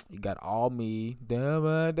All Me.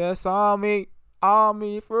 Damn, that's all me. All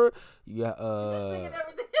me for. You got Hold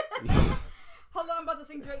on, I'm about to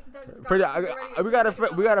sing Drake's. We gotta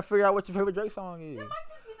figure out what your favorite Drake song is.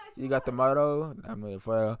 You got the motto. I'm in the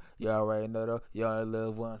fire. You already know though. You only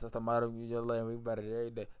live once. That's the motto. You just let me better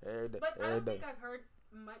every day. But I don't think I've heard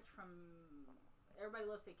much from. Everybody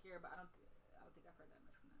loves Take Care, but I don't think I've heard that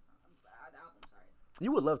much from that song. The album, sorry.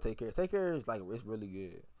 You would love Take Care. Take Care is like it's really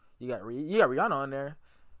good. You got Rihanna on there.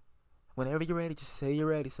 Whenever you're ready, just say you're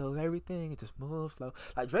ready. So everything just moves slow.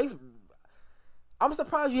 Like Drake's. I'm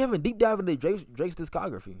surprised you haven't deep dived into Drake's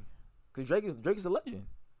discography, because Drake is a legend.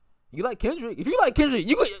 You like Kendrick? If you like Kendrick,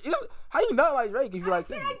 how you not like Drake if you like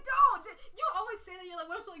Kendrick? I don't. You always say that you're like,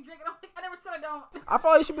 what if you like Drake? And I'm like, I never said I don't. I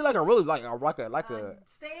feel like you should be like a really like a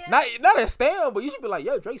stand. Not a stand, but you should be like,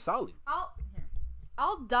 yo, Drake's solid.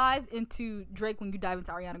 I'll dive into Drake when you dive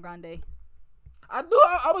into Ariana Grande. I do.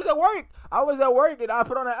 I was at work and I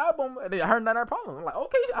put on an album and then I heard 99 Problem. I'm like,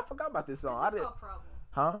 okay, I forgot about this song. I did.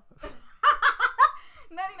 Huh?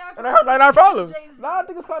 99 and I heard 99 Problem. No, I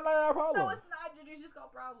think it's called 99 Problem. No, it's not. It's just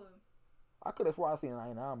called Problem. I could have swore I seen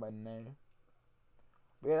 99 by the name.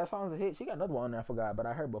 But yeah, that song's a hit. She got another one on there I forgot, but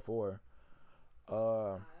I heard before.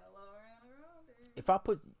 If I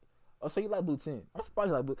put... Oh, so you like Blue Tint? I'm surprised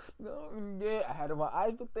you like Blue... No, yeah, I had it on my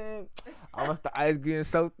eyes, but then... I want the eyes getting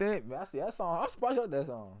so thin. Man, I see that song. I'm surprised you like that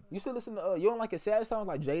song. You still listen to... you don't like a sad song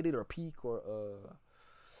like Jaded or Peak or...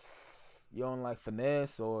 You don't like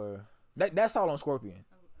Finesse or... That's all on Scorpion.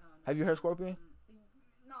 Have you heard Scorpion?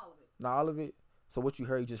 Not all of it. Not all of it? So what you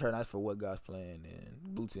heard, you just heard Nice for What, God's Plan,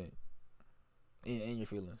 and Blue Tint. In your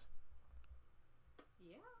feelings.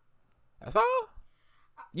 Yeah. That's all?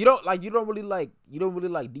 You don't really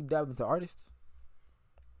deep dive into artists?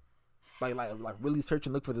 Like really search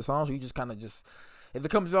and look for the songs, or you just kind of just, if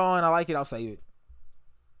it comes on, I like it, I'll save it.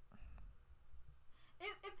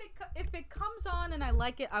 If it comes on and I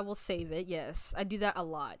like it, I will save it. Yes, I do that a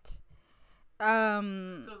lot.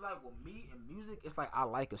 Because like with me and music, it's like I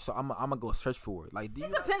like it, so I'm gonna go search for it. Like,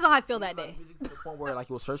 it depends on how I feel that day. Music to the point where like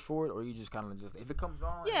you'll search for it, or you just kind of just, if it comes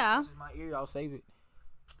on, yeah, and it's in my ear, I'll save it.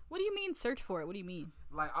 What do you mean search for it? What do you mean?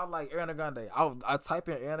 Like I like Ariana Grande. I type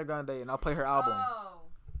in Ariana Grande and I'll play her album. Oh.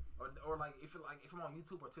 Or like if I'm on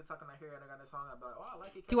YouTube or TikTok and I hear Ariana Grande song, I'll be like, oh, I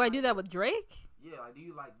like it. Do I do that with Drake? Yeah. Like, do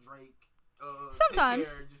you like Drake?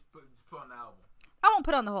 Sometimes. Just put on the album. I won't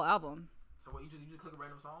put on the whole album. So what, you just click a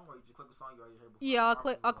random song, or you just click a song you already heard before? Yeah,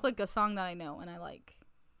 I'll click a song that I know and I like.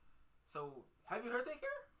 So have you heard Take Care?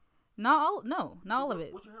 Not all of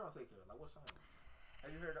it. What you heard on Take Care? Like what song?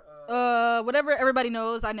 Have you heard whatever everybody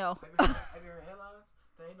knows, I know. Have you heard Headlines?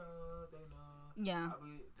 They know. Yeah.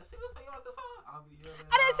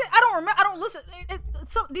 I don't remember. I don't listen.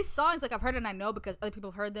 So these songs, like, I've heard and I know because other people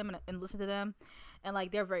have heard them and listen to them, and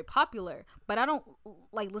like they're very popular. But I don't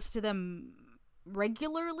like listen to them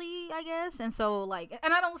regularly, I guess. And so like,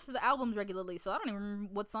 and I don't listen to the albums regularly, so I don't even remember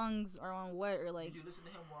what songs are on what or like. Did you listen to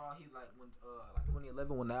him while he like when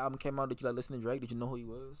 2011 when the album came out? Did you like listen to Drake? Did you know who he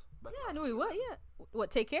was? Yeah, I knew he was. Yeah. What?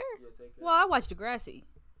 Take Care? Yeah, Take Care. Well, I watched Degrassi.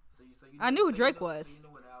 I knew who Drake was. So you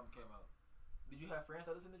knew when the album came out. Did you have friends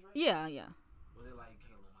that listened to Drake? Yeah. Was it like,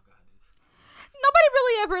 hey, oh my god, nobody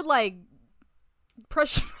really ever like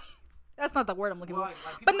pressure me. That's not the word I'm looking for. Like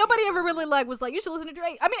but nobody ever really like was like, you should listen to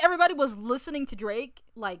Drake. I mean, everybody was listening to Drake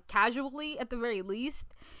like casually at the very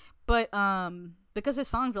least, but because his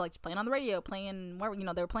songs were like playing on the radio, playing where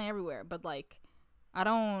they were playing everywhere. But like, I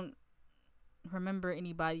don't remember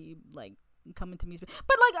anybody like coming to music.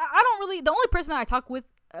 But like, I don't really. The only person that I talk with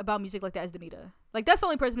about music like that is Danita. Like, that's the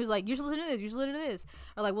only person who's like, you should listen to this, you should listen to this,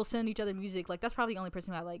 or like we'll send each other music. Like, that's probably the only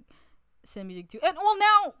person who I like send music to. And well,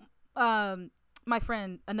 now my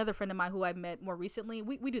friend, another friend of mine who I met more recently,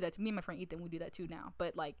 we do that too. Me and my friend Ethan, we do that too now.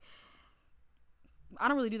 But like, I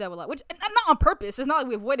don't really do that with a lot, which not on purpose. It's not like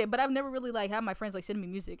we avoid it, but I've never really like had my friends like send me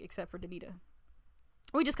music except for Danita.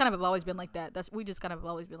 We just kind of have always been like that. We just kind of have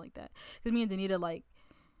always been like that. Because me and Danita, like,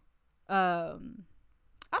 I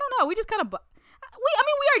don't know. We just kind of,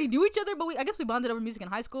 we already knew each other, but I guess we bonded over music in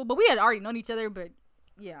high school. But we had already known each other. But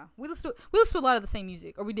yeah, we listened to a lot of the same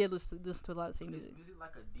music, or we did listen to a lot of the same music. Music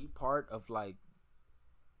like a deep part of like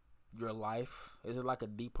your life? Is it like a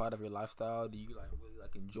deep part of your lifestyle? Do you like really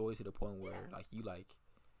like enjoy to the point where like you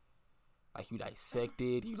dissect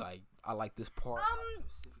it? You like, I like this part. I like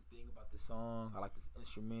this specific thing about the song. I like this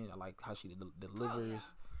instrument. I like how she delivers.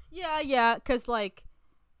 Yeah. Cause like,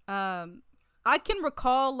 I can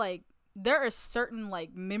recall like there are certain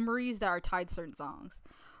like memories that are tied to certain songs,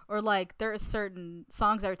 or like there are certain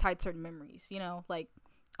songs that are tied to certain memories. You know, like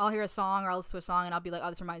I'll hear a song or I'll listen to a song and I'll be like, oh,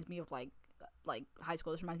 this reminds me of like high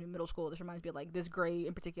school. This reminds me of middle school. This reminds me of like this grade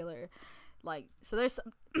in particular. Like, so there's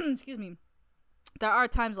excuse me. There are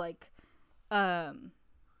times like, I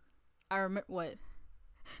remember what.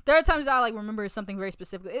 There are times that I like remember something very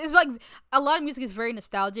specifically. It's like a lot of music is very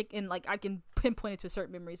nostalgic, and like I can pinpoint it to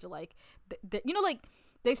certain memories. Or like, you know, like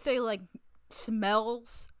they say like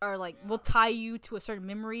smells are like will tie you to a certain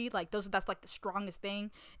memory. Like that's like the strongest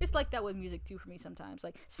thing. It's like that with music too for me sometimes.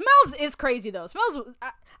 Like smells is crazy though. Smells.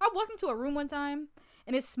 I walked into a room one time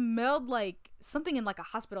and it smelled like something in like a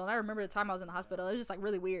hospital, and I remember the time I was in the hospital. It was just like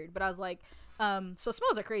really weird, but I was like, so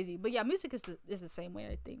smells are crazy. But yeah, music is the same way,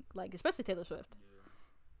 I think. Like especially Taylor Swift.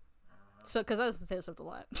 So because I listened to Taylor Swift a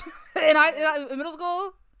lot, and I in middle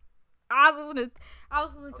school, I was listening to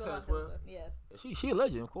a lot of Taylor Swift. Yes, she a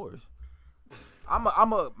legend, of course.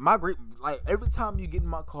 My great, like every time you get in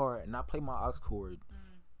my car and I play my aux cord,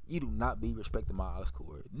 you do not be respecting my aux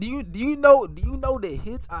cord. Do you know the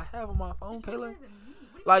hits I have on my phone, Kayla?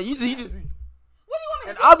 Like you just. What do you want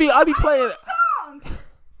me to do? I'll be playing songs. What do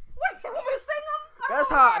you want me to sing them?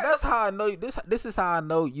 That's how I know this is how I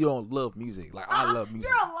know you don't love music. Like I love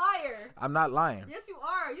music. You're a liar. I'm not lying. Yes, you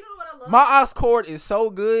are. You don't know what I love. My aux cord is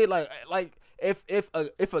so good. Like if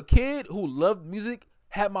a kid who loved music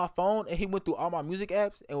had my phone and he went through all my music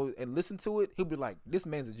apps and listened to it, he'll be like, this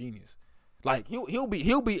man's a genius. Like he'll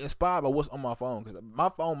be inspired by what's on my phone, because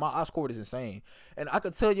my aux cord is insane, and I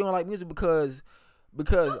could tell you don't like music because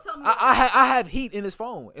I have heat in this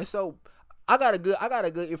phone, and so I got a good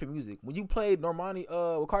ear for music. When you played Normani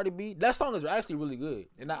with Cardi B, that song is actually really good.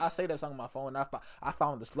 And I say that song on my phone. And I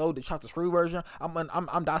found the Chop the Screw version.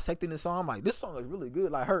 I'm dissecting the song. I'm like, this song is really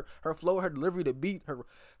good. Like her flow, her delivery, the beat, her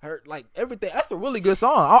like everything. That's a really good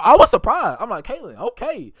song. I was surprised. I'm like, Kaylin,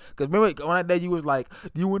 okay. Because remember when that day you was like,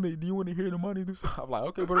 do you want to hear the money? I'm like,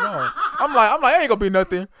 okay, put it on. I'm like, ain't gonna be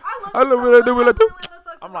nothing. I love it.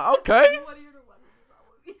 I'm like, okay.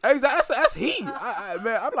 Exactly, that's heat.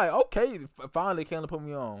 Man, I'm like, okay, finally, Kayla put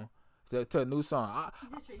me on to a new song.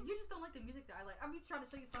 You just don't like the music that I like. I'm just trying to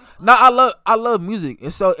show you something. No, I love music,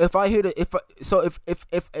 and so if I hear if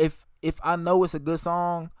I know it's a good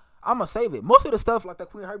song, I'm gonna save it. Most of the stuff like the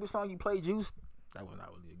Queen Herbie song you played, Juice, that was not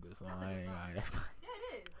really a good song. Yeah, it is.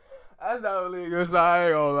 That's not really a good song. I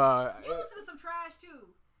ain't gonna lie. You listen to some trash too.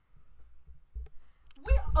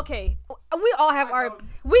 We all have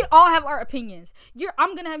our opinions.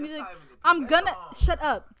 I'm gonna have music. Shut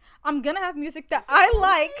up. I'm gonna have music that I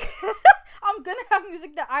like. I'm gonna have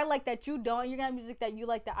music that I like that you don't. You're gonna have music that you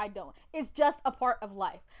like that I don't. It's just a part of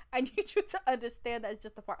life. I need you to understand that it's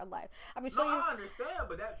just a part of life. I understand,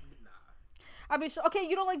 but that. Nah. Okay,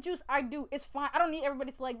 you don't like Juice. I do. It's fine. I don't need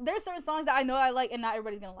everybody to like. There's certain songs that I know I like and not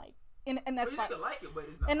everybody's gonna like. And that's fine. Like it, but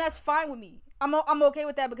it's not. And that's fine with me. I'm okay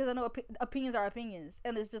with that because I know opinions are opinions,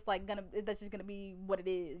 and it's just like that's just gonna be what it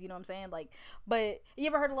is. You know what I'm saying? Like, but you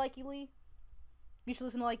ever heard of Likey Lee? You should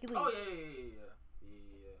listen to Likey Lee. Oh yeah.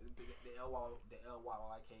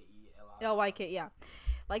 The Lyke, yeah.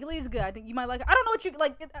 Likey Lee is good. I think you might like it. I don't know what you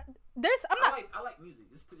like. I like music.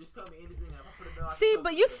 Just tell me anything. If I put it down, see,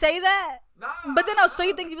 but you say that. Nah. But then I'll show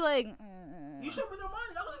you things. You be like. You showed me no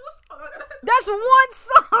money. I was like, that's one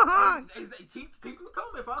song. Keep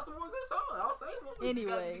coming. Find some more good songs. I'll save them.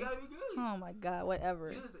 Anyway. You gotta be good. Oh my God,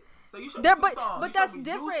 whatever. So you showed me two songs. But that's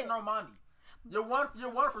different. You're one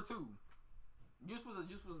for two. Juice was a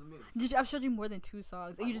mix. I've showed you more than two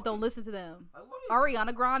songs, and you just don't listen to them. Like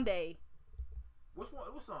Ariana Grande. Which one?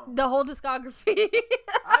 What song? The whole discography. I ain't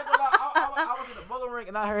gonna lie. I was in the bowling ring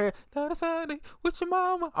and I heard "That Sunday with your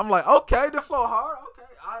mama." I'm like, okay, the flow hard. Okay,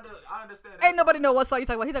 I understand. That ain't nobody know what song you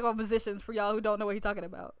talking about. He talking about positions for y'all who don't know what he's talking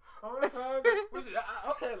about. Okay,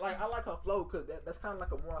 like I like her flow because that's kind of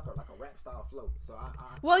like a rap style flow. So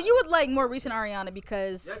well, you would like more recent Ariana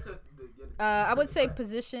because I would say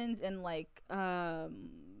positions and like not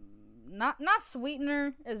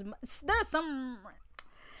Sweetener as much. There's some.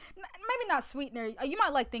 Maybe not Sweetener. You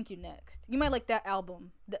might like Thank You Next. You might like that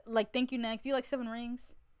album. Like Thank You Next. Do you like Seven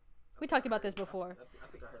Rings? We talked about this before. I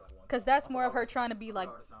think I heard like one. Because that's more of her trying to be like.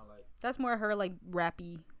 That's more of her like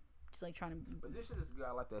rappy. Just like trying to. Position is good.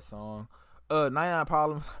 I like that song. 99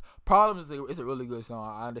 Problems. Problems is a really good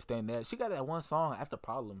song. I understand that. She got that one song after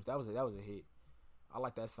Problems. That was a hit. I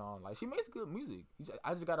like that song. Like she makes good music.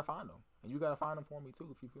 I just gotta find them, and you gotta find them for me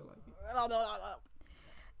too if you feel like it.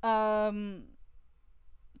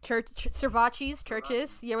 Servaces,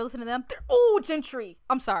 Churches. You ever listen to them? Gentry.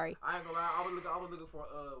 I'm sorry. I ain't gonna lie. I was looking for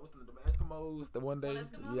what's the Eskimos the one day.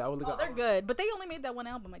 Yeah, I was looking. Oh, they're good, but they only made that one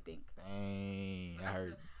album, I think. Dang, I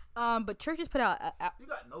heard. But Churches put out. You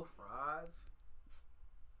got no fries.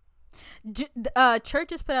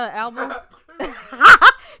 Churches put out an album.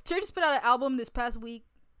 Churches put out an album this past week.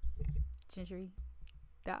 Gentry.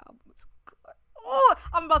 That album was good. Oh,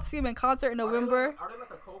 I'm about to see them in concert in November. Are they like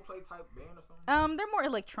a Coldplay type band or something? They're more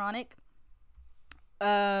electronic.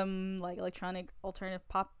 Like electronic alternative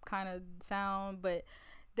pop kind of sound, but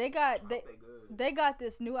they got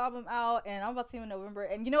this new album out, and I'm about to see them in November.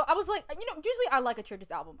 And I was like, usually I like a Churches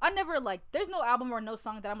album. I never like. There's no album or no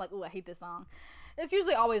song that I'm like, oh, I hate this song. It's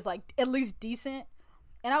usually always like at least decent.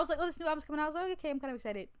 And I was like, oh, this new album's coming out. I was like, okay, I'm kind of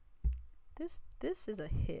excited. This is a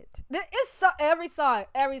hit. It's every song.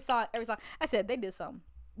 I said they did something.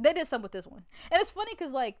 They did something with this one, and it's funny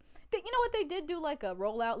because like you know what, they did do like a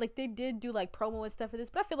rollout, like they did do like promo and stuff for this.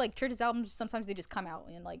 But I feel like Church's albums sometimes they just come out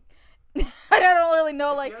and like I don't really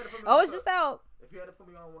know, like it's just out. If you had to put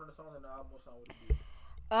me on one of the songs in the album, what song would it be?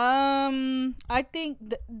 I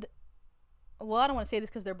think well, I don't want to say this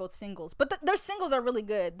because they're both singles, but their singles are really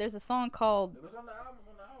good. There's a song called It was on the album.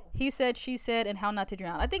 He Said, She Said, and How Not to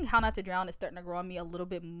Drown. I think How Not to Drown is starting to grow on me a little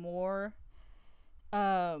bit more.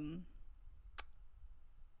 That's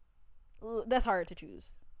hard to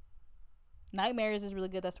choose. Nightmares is really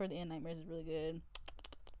good. That's toward the end. Nightmares is really good.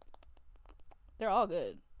 They're all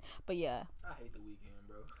good. But yeah. I hate the weekend,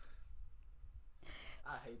 bro.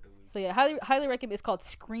 I hate the weekend. So yeah, highly recommend. It's called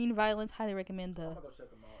Screen Violence. Highly recommend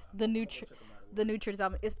the new Church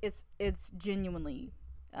album. It's genuinely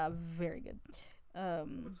very good.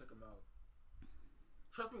 I'm gonna check them out.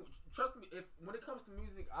 Trust me. If when it comes to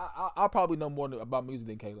music, I'll probably know more about music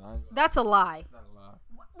than Kayla. That's a lie. That's not a lie.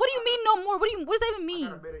 What do you mean no more? What does that even mean? I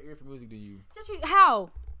got a better ear for music than you.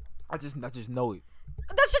 How? I just know it.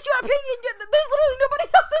 That's just your opinion. There's literally nobody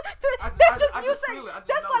else to that's just you saying.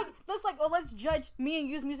 That's like, oh, let's judge me and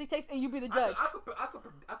you's music taste, and you be the judge. I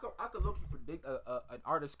could look you predict an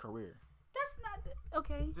artist's career. That's not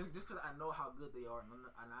okay. Just because I know how good they are, and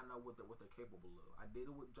I know what they're capable of. I did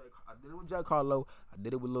it with Jack Harlow. I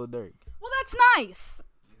did it with Lil Durk. Well, that's nice.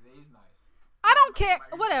 It is nice. I don't care.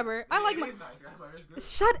 Whatever. I like my. Nice.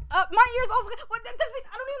 Shut up. My ears also. What? That doesn't.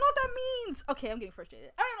 I don't even know what that means. Okay, I'm getting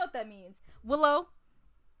frustrated. I don't even know what that means. Willow.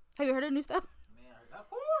 Have you heard her new stuff? Man, of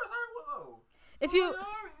course, I heard Willow. If you.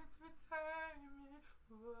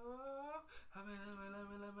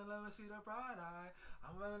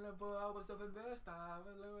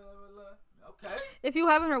 Okay. If you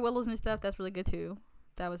haven't heard Willow's new stuff, that's really good too.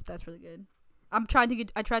 That's really good. I tried to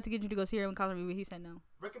get you to go see her in concert, but he said no.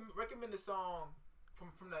 Recommend the song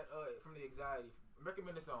from the Anxiety.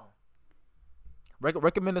 Recommend the song.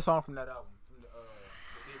 Recommend the song from that album. From the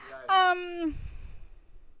Anxiety.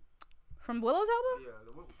 From Willow's album? Yeah.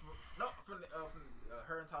 From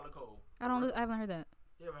her and Tyler Cole. I haven't heard that.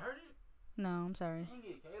 You haven't heard it? No, I'm sorry. Dang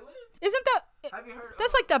it, Kaylin. Isn't that? Have you heard?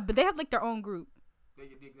 That's like they have like their own group. The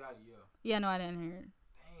Anxiety, yeah. Yeah, no, I didn't hear it.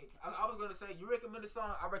 I was gonna say you recommend the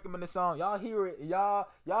song. I recommend the song. Y'all hear it. Y'all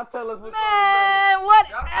tell us what. Man,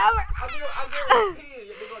 whatever.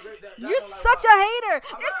 You're such a hater.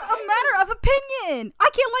 It's a matter of opinion. I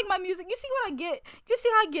can't like my music. You see what I get? You see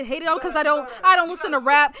how I get hated on because I don't listen to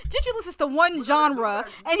rap. Gigi listens to one genre,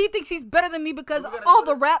 and he thinks he's better than me because all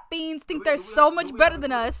the rap fiends think they're so much better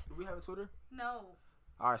than us. Do we have a Twitter? No.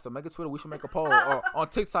 All right, so make a Twitter. We should make a poll or on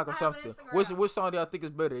TikTok or something. Which song do y'all think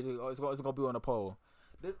is better? It's gonna be on a poll.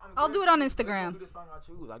 I'll do it on Instagram. This song I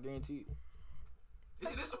choose, I guarantee you.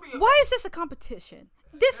 Why is this a competition?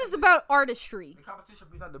 This is about artistry. The competition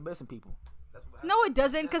brings out the best in people. No, it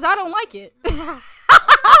doesn't, because I don't like it. You can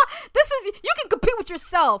compete with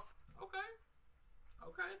yourself. Okay.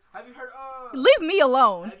 Have you heard? Leave me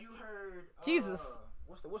alone. Have you heard? Jesus.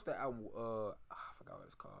 What's that album? I forgot what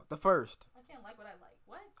it's called. The First. I can't like what I like.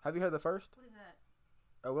 What? Have you heard The First? What is that?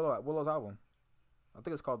 Willow's album. I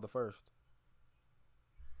think it's called The First.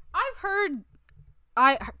 I've heard,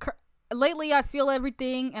 lately I Feel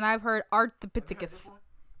Everything, and I've heard Art the Pithicus.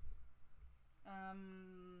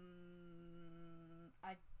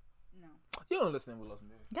 No. You don't listen to Willow's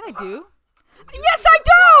music. Yeah, I do. Yes, I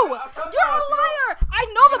do. You're a liar. I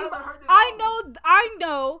know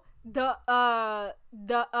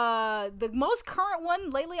the most current one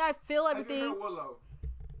lately. I Feel Everything. Have you heard Willow?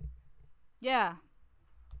 Yeah.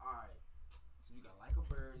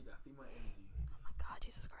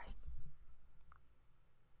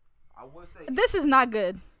 I would say this is not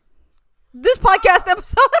good. this podcast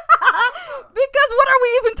episode. Because what are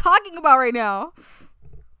we even talking about right now?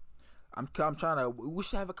 I'm trying to. We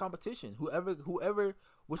should have a competition.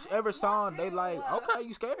 Whichever song they like. Okay,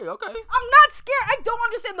 you scared? Okay. I'm not scared. I don't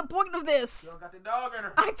understand the point of this. You don't got the dog in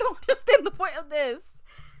her. I don't understand the point of this.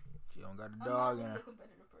 She don't got the dog in her.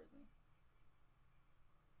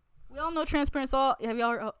 We all know Transparent Salt. Have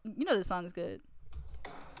y'all heard? You know this song is good.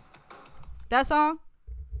 That song?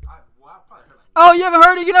 I probably heard Oh, you haven't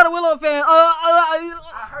heard it? You're not a Willow fan.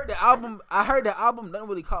 I heard the album. Nothing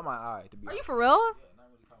really caught my eye. To be Are honest. you for real? Yeah,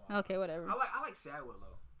 nothing really caught my eye. Okay, whatever. I like sad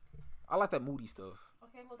Willow. I like that moody stuff.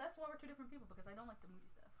 Okay, well that's why we're two different people because I don't like the moody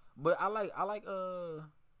stuff. But I like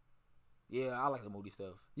yeah, I like the moody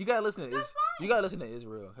stuff. You gotta listen to You gotta listen to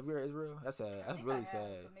Israel. Have you heard Israel? That's sad. That's really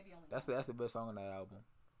sad. That's the best song on that album.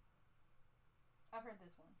 I've heard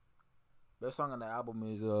this one. Best song on the album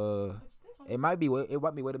is it might be Wait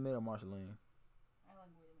a Minute, Marceline. I like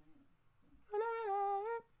Wait a Minute.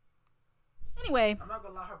 Anyway, I'm not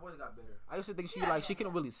gonna lie, her voice got better. I used to think she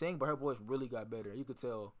couldn't really sing, but her voice really got better. You could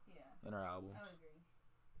tell in her albums.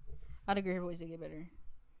 I'd agree her voice did get better.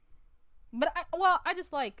 But I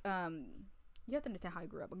just like you have to understand how I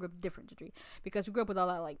grew up. I grew up different, because we grew up with all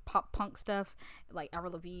that like pop punk stuff, like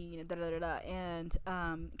Avril Lavigne and and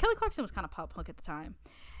Kelly Clarkson was kind of pop punk at the time,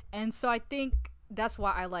 and so I think that's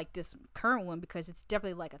why I like this current one because it's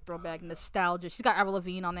definitely like a throwback nostalgia. She's got Avril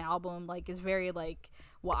Lavigne on the album, like it's very like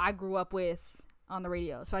what I grew up with on the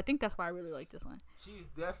radio. So I think that's why I really like this one. She's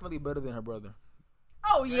definitely better than her brother.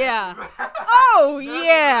 Oh yeah. Oh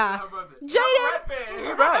yeah.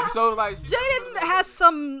 Jaden. Right. So like Jaden has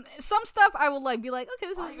some stuff I will like be like, okay,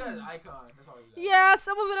 this is an icon. That's all you got. Yeah,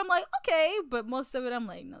 some of it I'm like, okay, but most of it I'm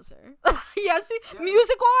like, no sir.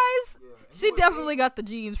 Music wise, she definitely got the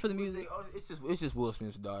genes for the music. It's just Will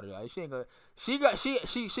Smith's daughter. Like she can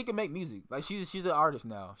make music. Like she's an artist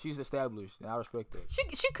now. She's established, and I respect that. She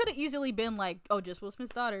could have easily been like, oh, just Will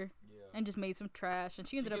Smith's daughter. And just made some trash, and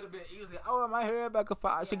she ended up. Been easily, my hair back a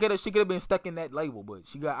five. She could have been stuck in that label, but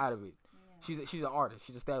she got out of it. Yeah. She's an artist.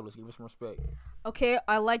 She's established. Give her some respect. Okay,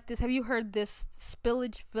 I like this. Have you heard this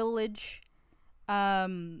Spillage Village,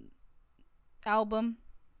 album?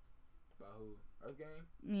 By who? Earth Gang.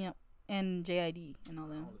 Yeah, and JID and all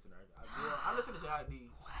them. I listen to JID.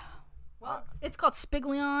 Wow. Well, it's called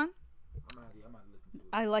Spiglion. I'm not listening to it.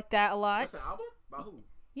 I like that a lot. That's an album? By who?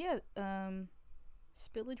 Yeah.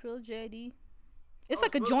 Spillage Village JID. It's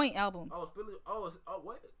like a joint album. What?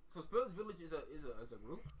 So Spillage Village is a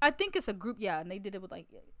group? I think it's a group, yeah, and they did it with like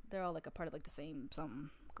they're all like a part of like the same some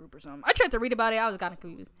group or something. I tried to read about it, I was kind of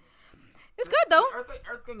confused. It's good though.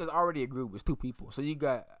 Earth Gang is already a group. It's two people, so you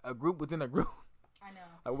got a group within a group. I know.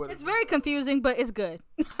 It's very confusing, but it's good.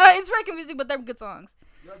 It's very confusing, but they're good songs.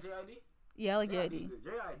 You like JID? Yeah, I like JID. JID is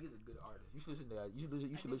a good artist. You should listen to that. You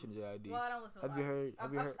should listen to JID. Well, I don't listen to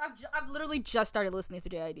Have you heard? I've literally just started listening to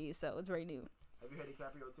JID, so it's very new. Have you heard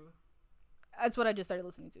DiCaprio too? That's what I just started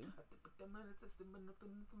listening to.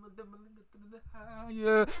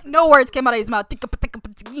 Yeah. No words came out of his mouth. I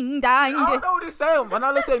don't know what he's saying. When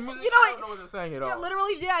I listen to music, I don't know what he's saying at all. Yeah,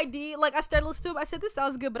 literally JID. Like I started listening to him. I said this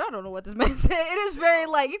sounds good, but I don't know what this man said. It is very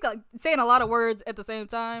like he's like saying a lot of words at the same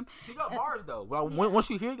time. He got bars though. Well, once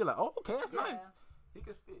you hear it, you're like, oh, okay, that's nice. He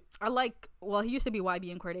can spit. I like. Well, he used to be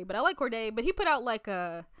YB and Cordae, but I like Cordae. But he put out like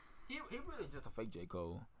a. He really just a fake J.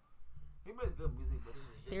 Cole. He makes good music, but it's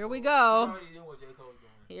just here we go.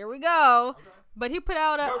 Here we go. Okay. But he put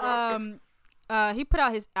out a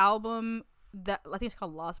his album that I think it's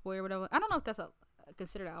called Lost Boy or whatever. I don't know if that's a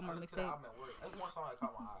considered album or mixtape. That's one song that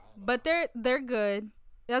caught my eye. But they're good.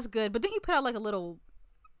 That's good. But then he put out like a little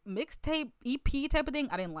mixtape EP type of thing.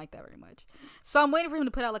 I didn't like that very much. So I'm waiting for him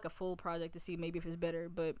to put out like a full project to see maybe if it's better.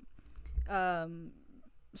 But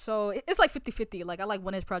so it's like 50-50. Like I like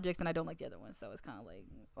one of his projects and I don't like the other one. So it's kind of like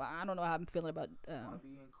I don't know how I'm feeling about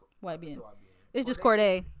YB. It's just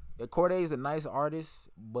Cordae. Yeah, Cordae is a nice artist,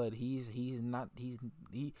 but he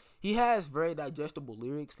has very digestible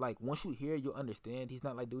lyrics. Like once you hear it, you'll understand. He's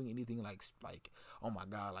not like doing anything like oh my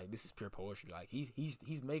god, like this is pure poetry. Like he's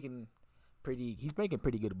making pretty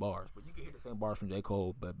good bars, but you can hear the same bars from J.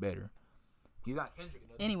 Cole, but better. He's not Kendrick.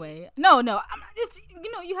 Anyway, no, it's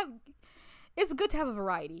it's good to have a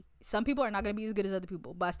variety. Some people are not gonna be as good as other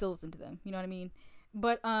people, but I still listen to them. You know what I mean?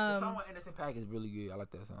 But the song with Innocent Paak is really good. I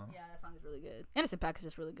like that song. Yeah, that song is really good. Innocent Paak is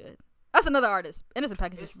just really good. That's another artist. Innocent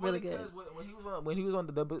Paak is just really good. When he was on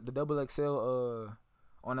the double XL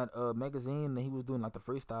on that magazine and he was doing like the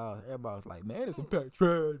freestyle, everybody was like, man, Innocent Paak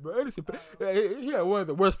trash, bro. Innocent Paak, he had one of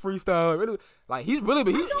the worst freestyle. Like he really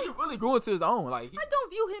grew into his own. Like I don't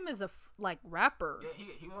view him as a rapper. Yeah,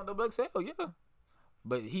 he was on double XL. Yeah.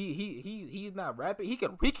 But he's not rapping. He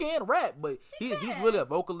can rap, but he's really a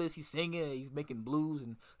vocalist. He's singing. He's making blues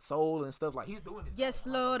and soul and stuff. Like he's doing this. Yes,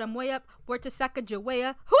 Lord, I'm way up. Word to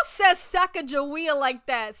Sacagawea. Who says Sacagawea like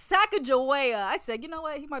that? Sacagawea. I said, you know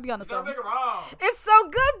what? He might be on the song. It's so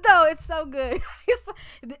good though. It's so good.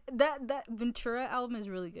 that Ventura album is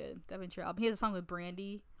really good. That Ventura album. He has a song with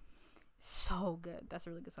Brandy. So good. That's a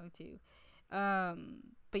really good song too.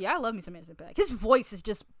 But yeah, I love me some Anderson .Paak. His voice is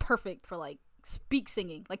just perfect for like speak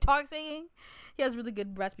singing, like talk singing. He has really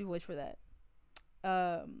good raspy voice for that. You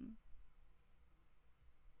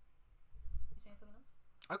saying something else?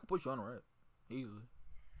 I could put you on a rap easily.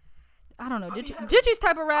 I don't know, Ditchy's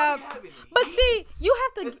type of rap. But see, you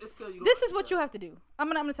have to. This is what you have to do. I'm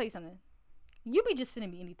gonna tell you something. You be just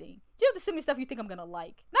sending me anything. You have to send me stuff you think I'm gonna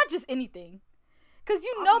like, not just anything. Cause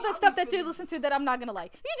you know the stuff that you listen to that I'm not gonna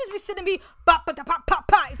like. You just be sending me pop pa pa pa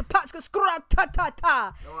pa. It's a pop screw ta ta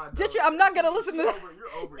ta. Ditchy, I'm not gonna listen to that.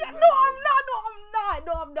 You're over. Yeah, no,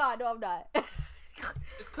 I'm not.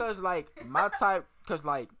 It's cause like my type. Cause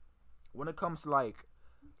like when it comes to like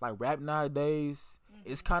rap nowadays,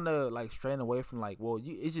 it's kind of like straying away from like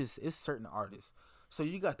it's certain artists. So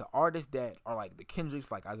you got the artists that are like the Kendricks,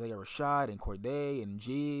 like Isaiah Rashad and Cordae and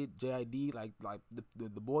JID, like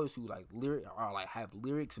the boys who like have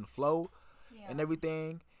lyrics and flow and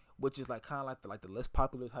everything, which is like kind of like the less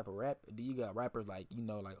popular type of rap. And then you got rappers like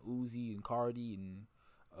like Uzi and Cardi and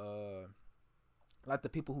like the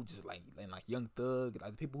people who just like Young Thug,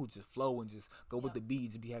 like the people who just flow and just go with the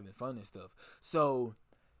beats and be having fun and stuff. So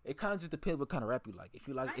it kind of just depends what kind of rap you like. If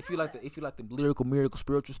you like the lyrical, miracle,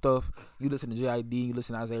 spiritual stuff, you listen to JID, you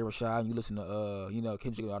listen to Isaiah Rashad, and you listen to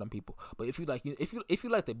Kendrick and all them people. But if you like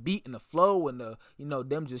the beat and the flow and the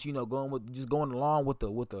them just going along with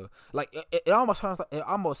the like it almost sounds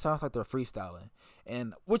like they're freestyling,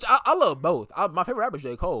 and which I love both. My favorite rapper is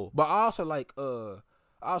J. Cole, but I also like all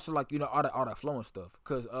that flow and stuff.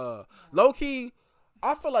 Cause low key,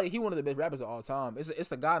 I feel like he one of the best rappers of all time.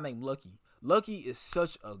 It's a guy named Lucky. Lucky is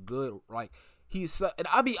such a good, like, and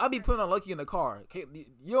I be putting on Lucky in the car. You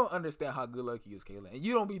don't understand how good Lucky is, Kayla, and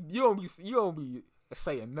you don't be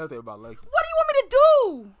saying nothing about Lucky. What do you want me to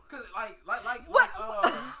do? Cause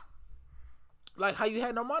like how you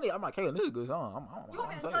had no money. I'm like, Kayla, this is a good song. You want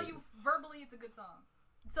me to tell you verbally it's a good song?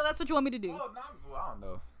 So that's what you want me to do? I don't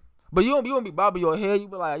know. But you won't be bobbing your head. You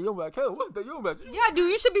be like, Kayla, what's that? Yeah, dude,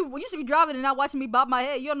 you should be driving and not watching me bob my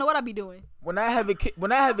head. You don't know what I be doing. When I have a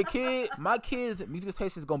kid, my kids' music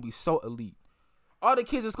taste is gonna be so elite. All the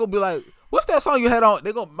kids is gonna be like, "What's that song you had on?"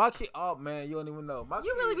 My kid. Oh man, you don't even know.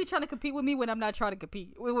 You really be trying to compete with me when I'm not trying to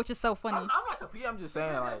compete, which is so funny. I'm not competing. I'm just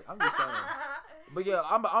saying. But yeah,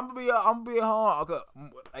 I'm gonna be at home. Okay,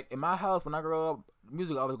 like in my house when I grow up,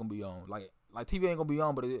 music always gonna be on. Like TV ain't gonna be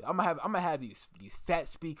on, but I'm gonna have these fat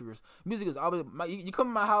speakers. Music is always you come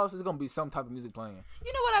in my house, there's gonna be some type of music playing.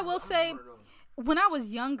 You know what I will say? When I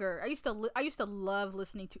was younger, I used to love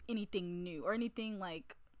listening to anything new or anything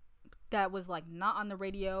like that was like not on the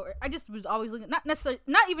radio. Or I just was always looking, not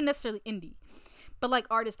even necessarily indie, but like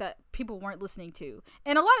artists that people weren't listening to.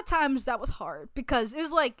 And a lot of times that was hard because it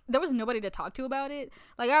was like there was nobody to talk to about it.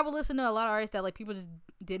 Like I would listen to a lot of artists that like people just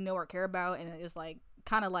didn't know or care about, and it was like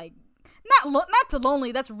kind of like not too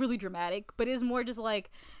lonely. That's really dramatic, but it's more just like,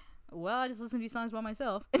 well, I just listen to these songs by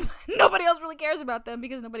myself. Nobody else really cares about them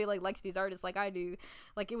because nobody like likes these artists like I do.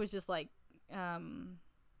 Like it was just like, it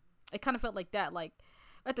kind of felt like that. Like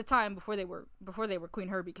at the time before they were Queen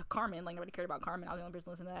Herbie, Carmen, like nobody cared about Carmen. I was the only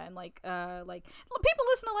person listening to that, and like people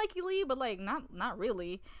listen to Likey Lee, but like not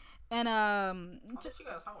really. And she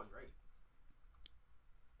got a song with Drake.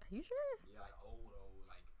 Are you sure? Yeah, like old,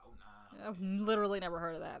 like 09. I've literally never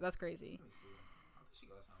heard of that. That's crazy.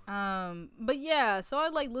 But yeah, so I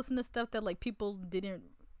like listen to stuff that like people didn't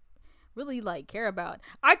really like care about.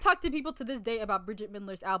 I talk to people to this day about Bridget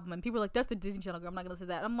Mendler's album, and people are like, "That's the Disney Channel girl. I'm not gonna listen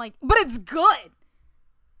to that." I'm like, "But it's good."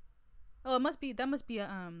 Oh, that must be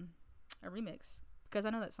a remix because I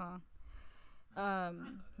know that song.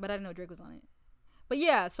 But I didn't know Drake was on it. But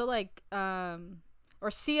yeah, so like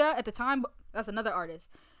or Sia at the time. That's another artist.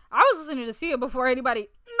 I was listening to Sia before nobody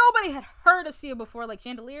had heard of Sia before, like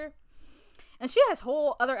Chandelier. And she has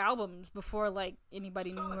whole other albums before like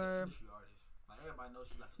anybody knew her.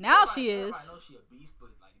 Now she is.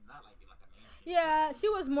 Yeah, she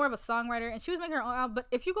was more of a songwriter, and she was making her own album. But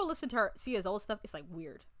if you go listen to her Sia's old stuff, it's like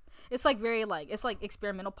weird. It's like very like it's like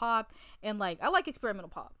experimental pop, and like I like experimental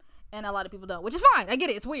pop, and a lot of people don't, which is fine. I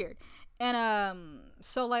get it. It's weird, and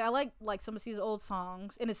so like I like some of Sia's old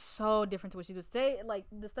songs, and it's so different to what she does today. Like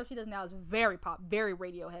the stuff she does now is very pop, very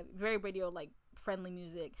radio heavy, very radio like friendly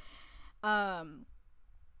music.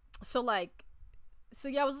 So like So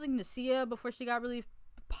yeah, I was listening to Sia before she got really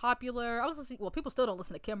popular. I was listening. Well, people still don't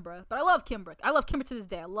listen to Kimbra, but I love Kimbra. I love Kimbra to this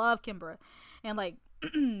day. I love Kimbra, and like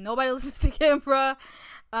nobody listens to Kimbra.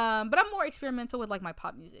 But I'm more experimental with like my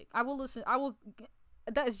pop music. I will listen. I will.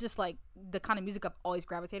 That is just like the kind of music I've always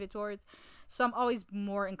gravitated towards. So I'm always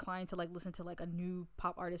more inclined to like listen to like a new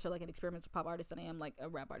pop artist or like an experimental pop artist than I am like a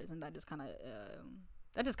rap artist, and that just kind of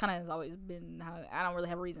has always been how I don't really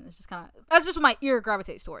have a reason. It's just kind of that's just what my ear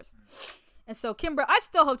gravitates towards. And so Kimbra, I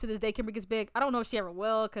still hope to this day Kimbra gets big. I don't know if she ever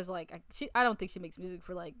will, because like I don't think she makes music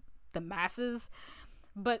for like the masses.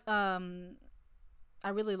 But I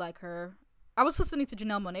really like her. I was listening to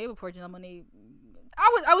Janelle Monáe before Janelle Monáe.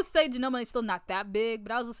 I would say Janelle Monáe's still not that big,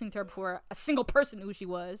 but I was listening to her before a single person knew who she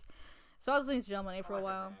was. So I was listening to Janelle Monáe for a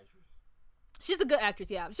while. She's a good actress,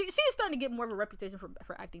 yeah. She's starting to get more of a reputation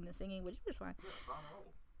for acting than singing, which is fine.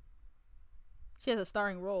 She has a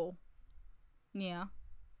starring role. Yeah.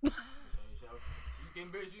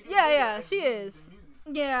 Yeah, she is.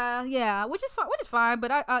 Yeah, which is fine.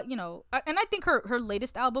 But I and I think her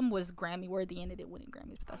latest album was Grammy worthy, and it didn't win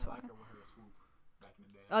Grammys, but that's fine.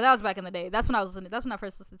 Oh, that was back in the day. That's when I was listening. That's when I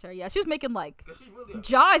first listened to her. Yeah, she was making like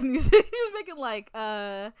jive music. She was making like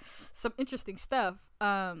some interesting stuff.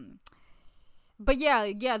 But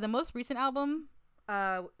yeah, the most recent album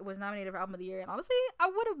was nominated for Album of the Year, and honestly, I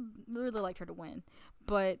would have really liked her to win,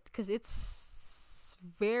 but because it's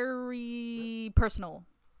very personal.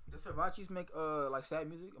 Does Savachis make like sad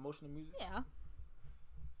music, emotional music? Yeah.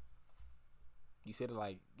 You said it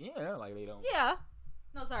like like they don't. Yeah.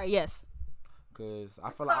 No, sorry. Yes. Cause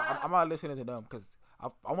I feel like I'm not listening to them. Cause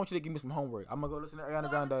I want you to give me some homework. I'm gonna go listen to Ariana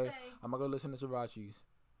Grande. I'm gonna go listen to Savachis.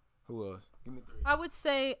 Who else? Give me 3. I would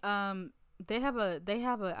say they have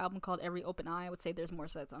an album called Every Open Eye. I would say there's more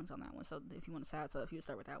sad songs on that one. So if you want a sad stuff, you would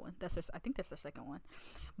start with that one. I think that's their second one.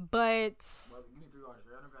 But well, give me 3 artists: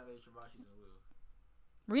 Ariana Grande, Savachis, and Will.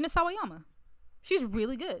 Rina Sawayama. She's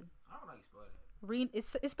really good. I don't know how you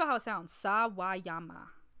spell that. It's about how it sounds. Sawayama.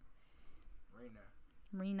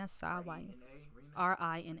 Rina Sawayama.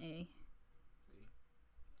 Rina.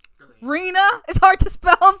 Rina. It's hard to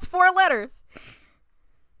spell. It's 4 letters.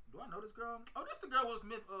 Do I know this girl? Oh, that's the girl Will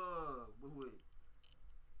Smith was with.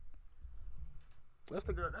 That's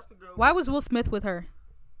the girl. Why was Will Smith with her?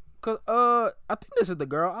 Cause I think this is the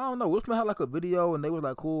girl. I don't know. Will Smith had like a video and they was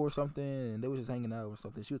like cool or something, and they was just hanging out or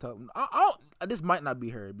something. She was talking. This might not be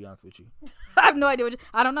her, to be honest with you. I have no idea.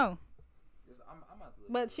 I don't know.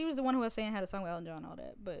 But she was the one who was saying had a song with Elton John and all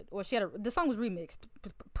that. Or she had the song was remixed,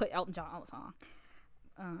 put Elton John on the song.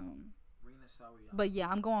 Rina Sawayama. But yeah,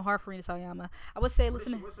 I'm going hard for Rina Sawayama. I would say what's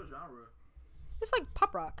her genre? It's like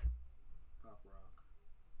pop rock. Pop rock.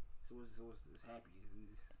 So it's happy.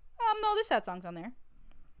 No, there's sad songs on there.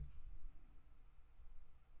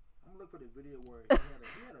 I'm looking for the video where he had a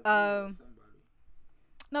video with somebody.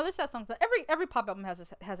 No, there's sad songs. Every pop album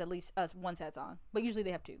has at least one sad song, but usually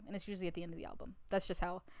they have 2, and it's usually at the end of the album. That's just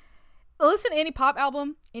how. Listen to any pop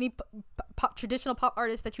album, any pop traditional pop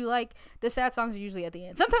artist that you like. The sad songs are usually at the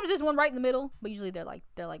end. Sometimes there's one right in the middle, but usually they're like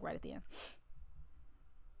right at the end.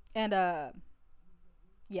 And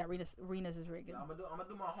yeah, Rena's is very good. I'm gonna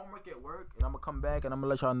do my homework at work, and I'm gonna come back, and I'm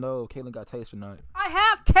gonna let y'all know if Caitlin got taste or not. I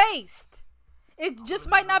have taste. It just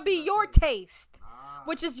might not be your taste,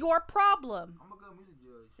 which is your problem. I'm a good music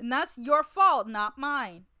judge. And that's your fault, not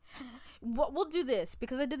mine. We'll do this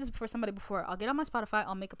because I did this for somebody before. I'll get on my Spotify.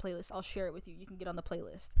 I'll make a playlist. I'll share it with you. You can get on the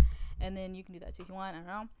playlist, and then you can do that too if you want. I don't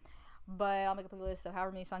know, but I'll make a playlist of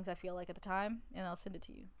however many songs I feel like at the time, and I'll send it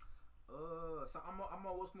to you. So I'm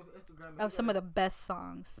on Will Smith Instagram. Of some of the best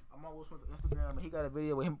songs. I'm on Will Smith Instagram, and he got a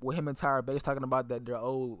video with him and Tyra Banks talking about their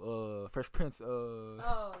old Fresh Prince.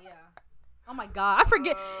 Oh yeah. Oh my god, I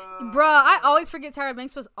forget, bruh. I always forget Tyra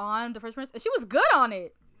Banks was on The Fresh Prince, and she was good on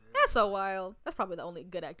it. That's so wild. That's probably the only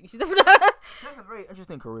good acting she's ever done. She has a very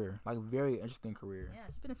interesting career, very interesting career. Yeah,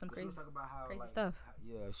 she's been in some crazy like, stuff.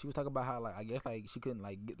 Yeah, she was talking about how I guess she couldn't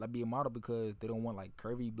be a model because they don't want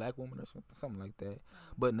curvy black women or something like that.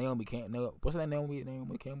 But Naomi what's that Naomi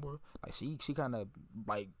Campbell? Like she kind of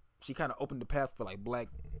opened the path for black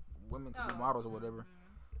women to be models or whatever.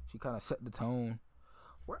 She kind of set the tone.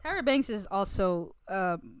 Tyra Banks is also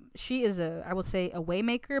she is I would say a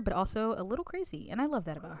waymaker, but also a little crazy, and I love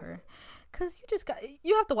that about her. Cause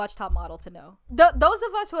you have to watch Top Model to know. Those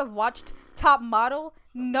of us who have watched Top Model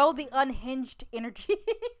know the unhinged energy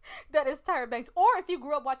that is Tyra Banks. Or if you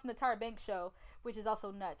grew up watching the Tyra Banks show, which is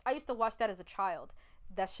also nuts. I used to watch that as a child.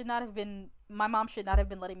 That should not have been. My mom should not have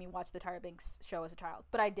been letting me watch the Tyra Banks show as a child,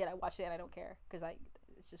 but I did. I watched it and I don't care because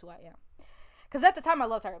it's just who I am. Because at the time I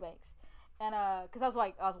loved Tyra Banks. And cause I was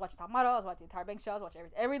watching Top Model, I was watching Tyra Banks show, I was watching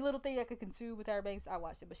every little thing I could consume with Tyra Banks. I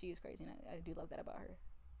watched it, but she is crazy, and I do love that about her.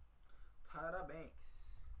 Tyra Banks,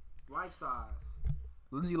 life size.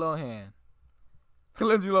 Lindsay Lohan.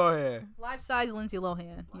 Lindsay Lohan. Life size Lindsay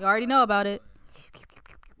Lohan. You already know about it.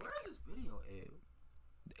 Where is this video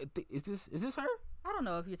at? Is this her? I don't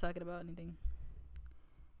know if you're talking about anything.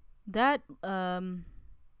 That I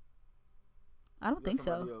don't think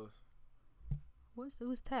so.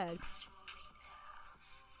 Who's tagged?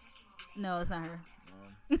 No, that's not her.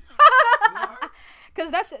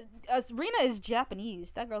 Cause that's Rena is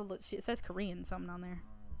Japanese. That girl it says Korean something on there.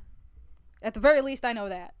 At the very least, I know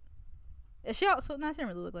that. Is she also? Nah, she didn't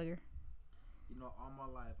really look like her. You know, all my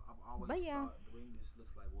life I've always thought Doremus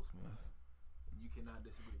looks like Will Smith. You cannot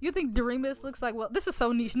disagree. You think Doremus looks like? Well, this is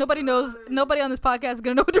so niche. Nobody knows. Nobody on this podcast is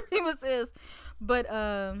gonna know what Doremus is. But So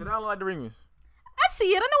I don't like Doremus. I see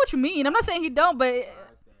it. I know what you mean. I'm not saying he don't, but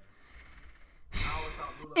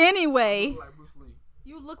anyway,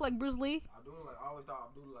 you look like Bruce Lee. I always thought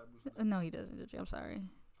Abdul like Bruce Lee. No, he doesn't. I'm sorry.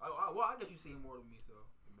 Well, I guess you see him more than me, so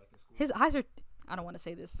back in school. His eyes are. I don't want to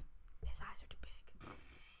say this. His eyes are too big.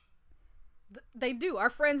 They do. Our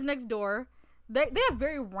friends next door, they have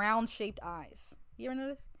very round shaped eyes. You ever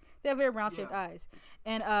notice? They have very round shaped eyes,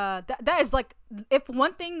 and that is like, if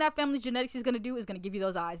one thing that family's genetics is gonna do is gonna give you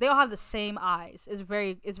those eyes. They all have the same eyes. It's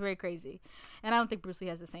very crazy, and I don't think Bruce Lee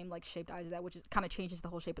has the same like shaped eyes as that, which kind of changes the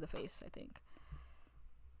whole shape of the face. I think.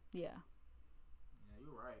 Yeah. Yeah,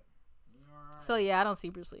 you're right. So yeah, I don't see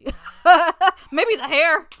Bruce Lee. Maybe the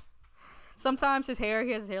hair. Sometimes he has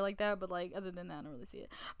his hair like that, but like other than that, I don't really see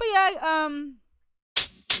it. But yeah,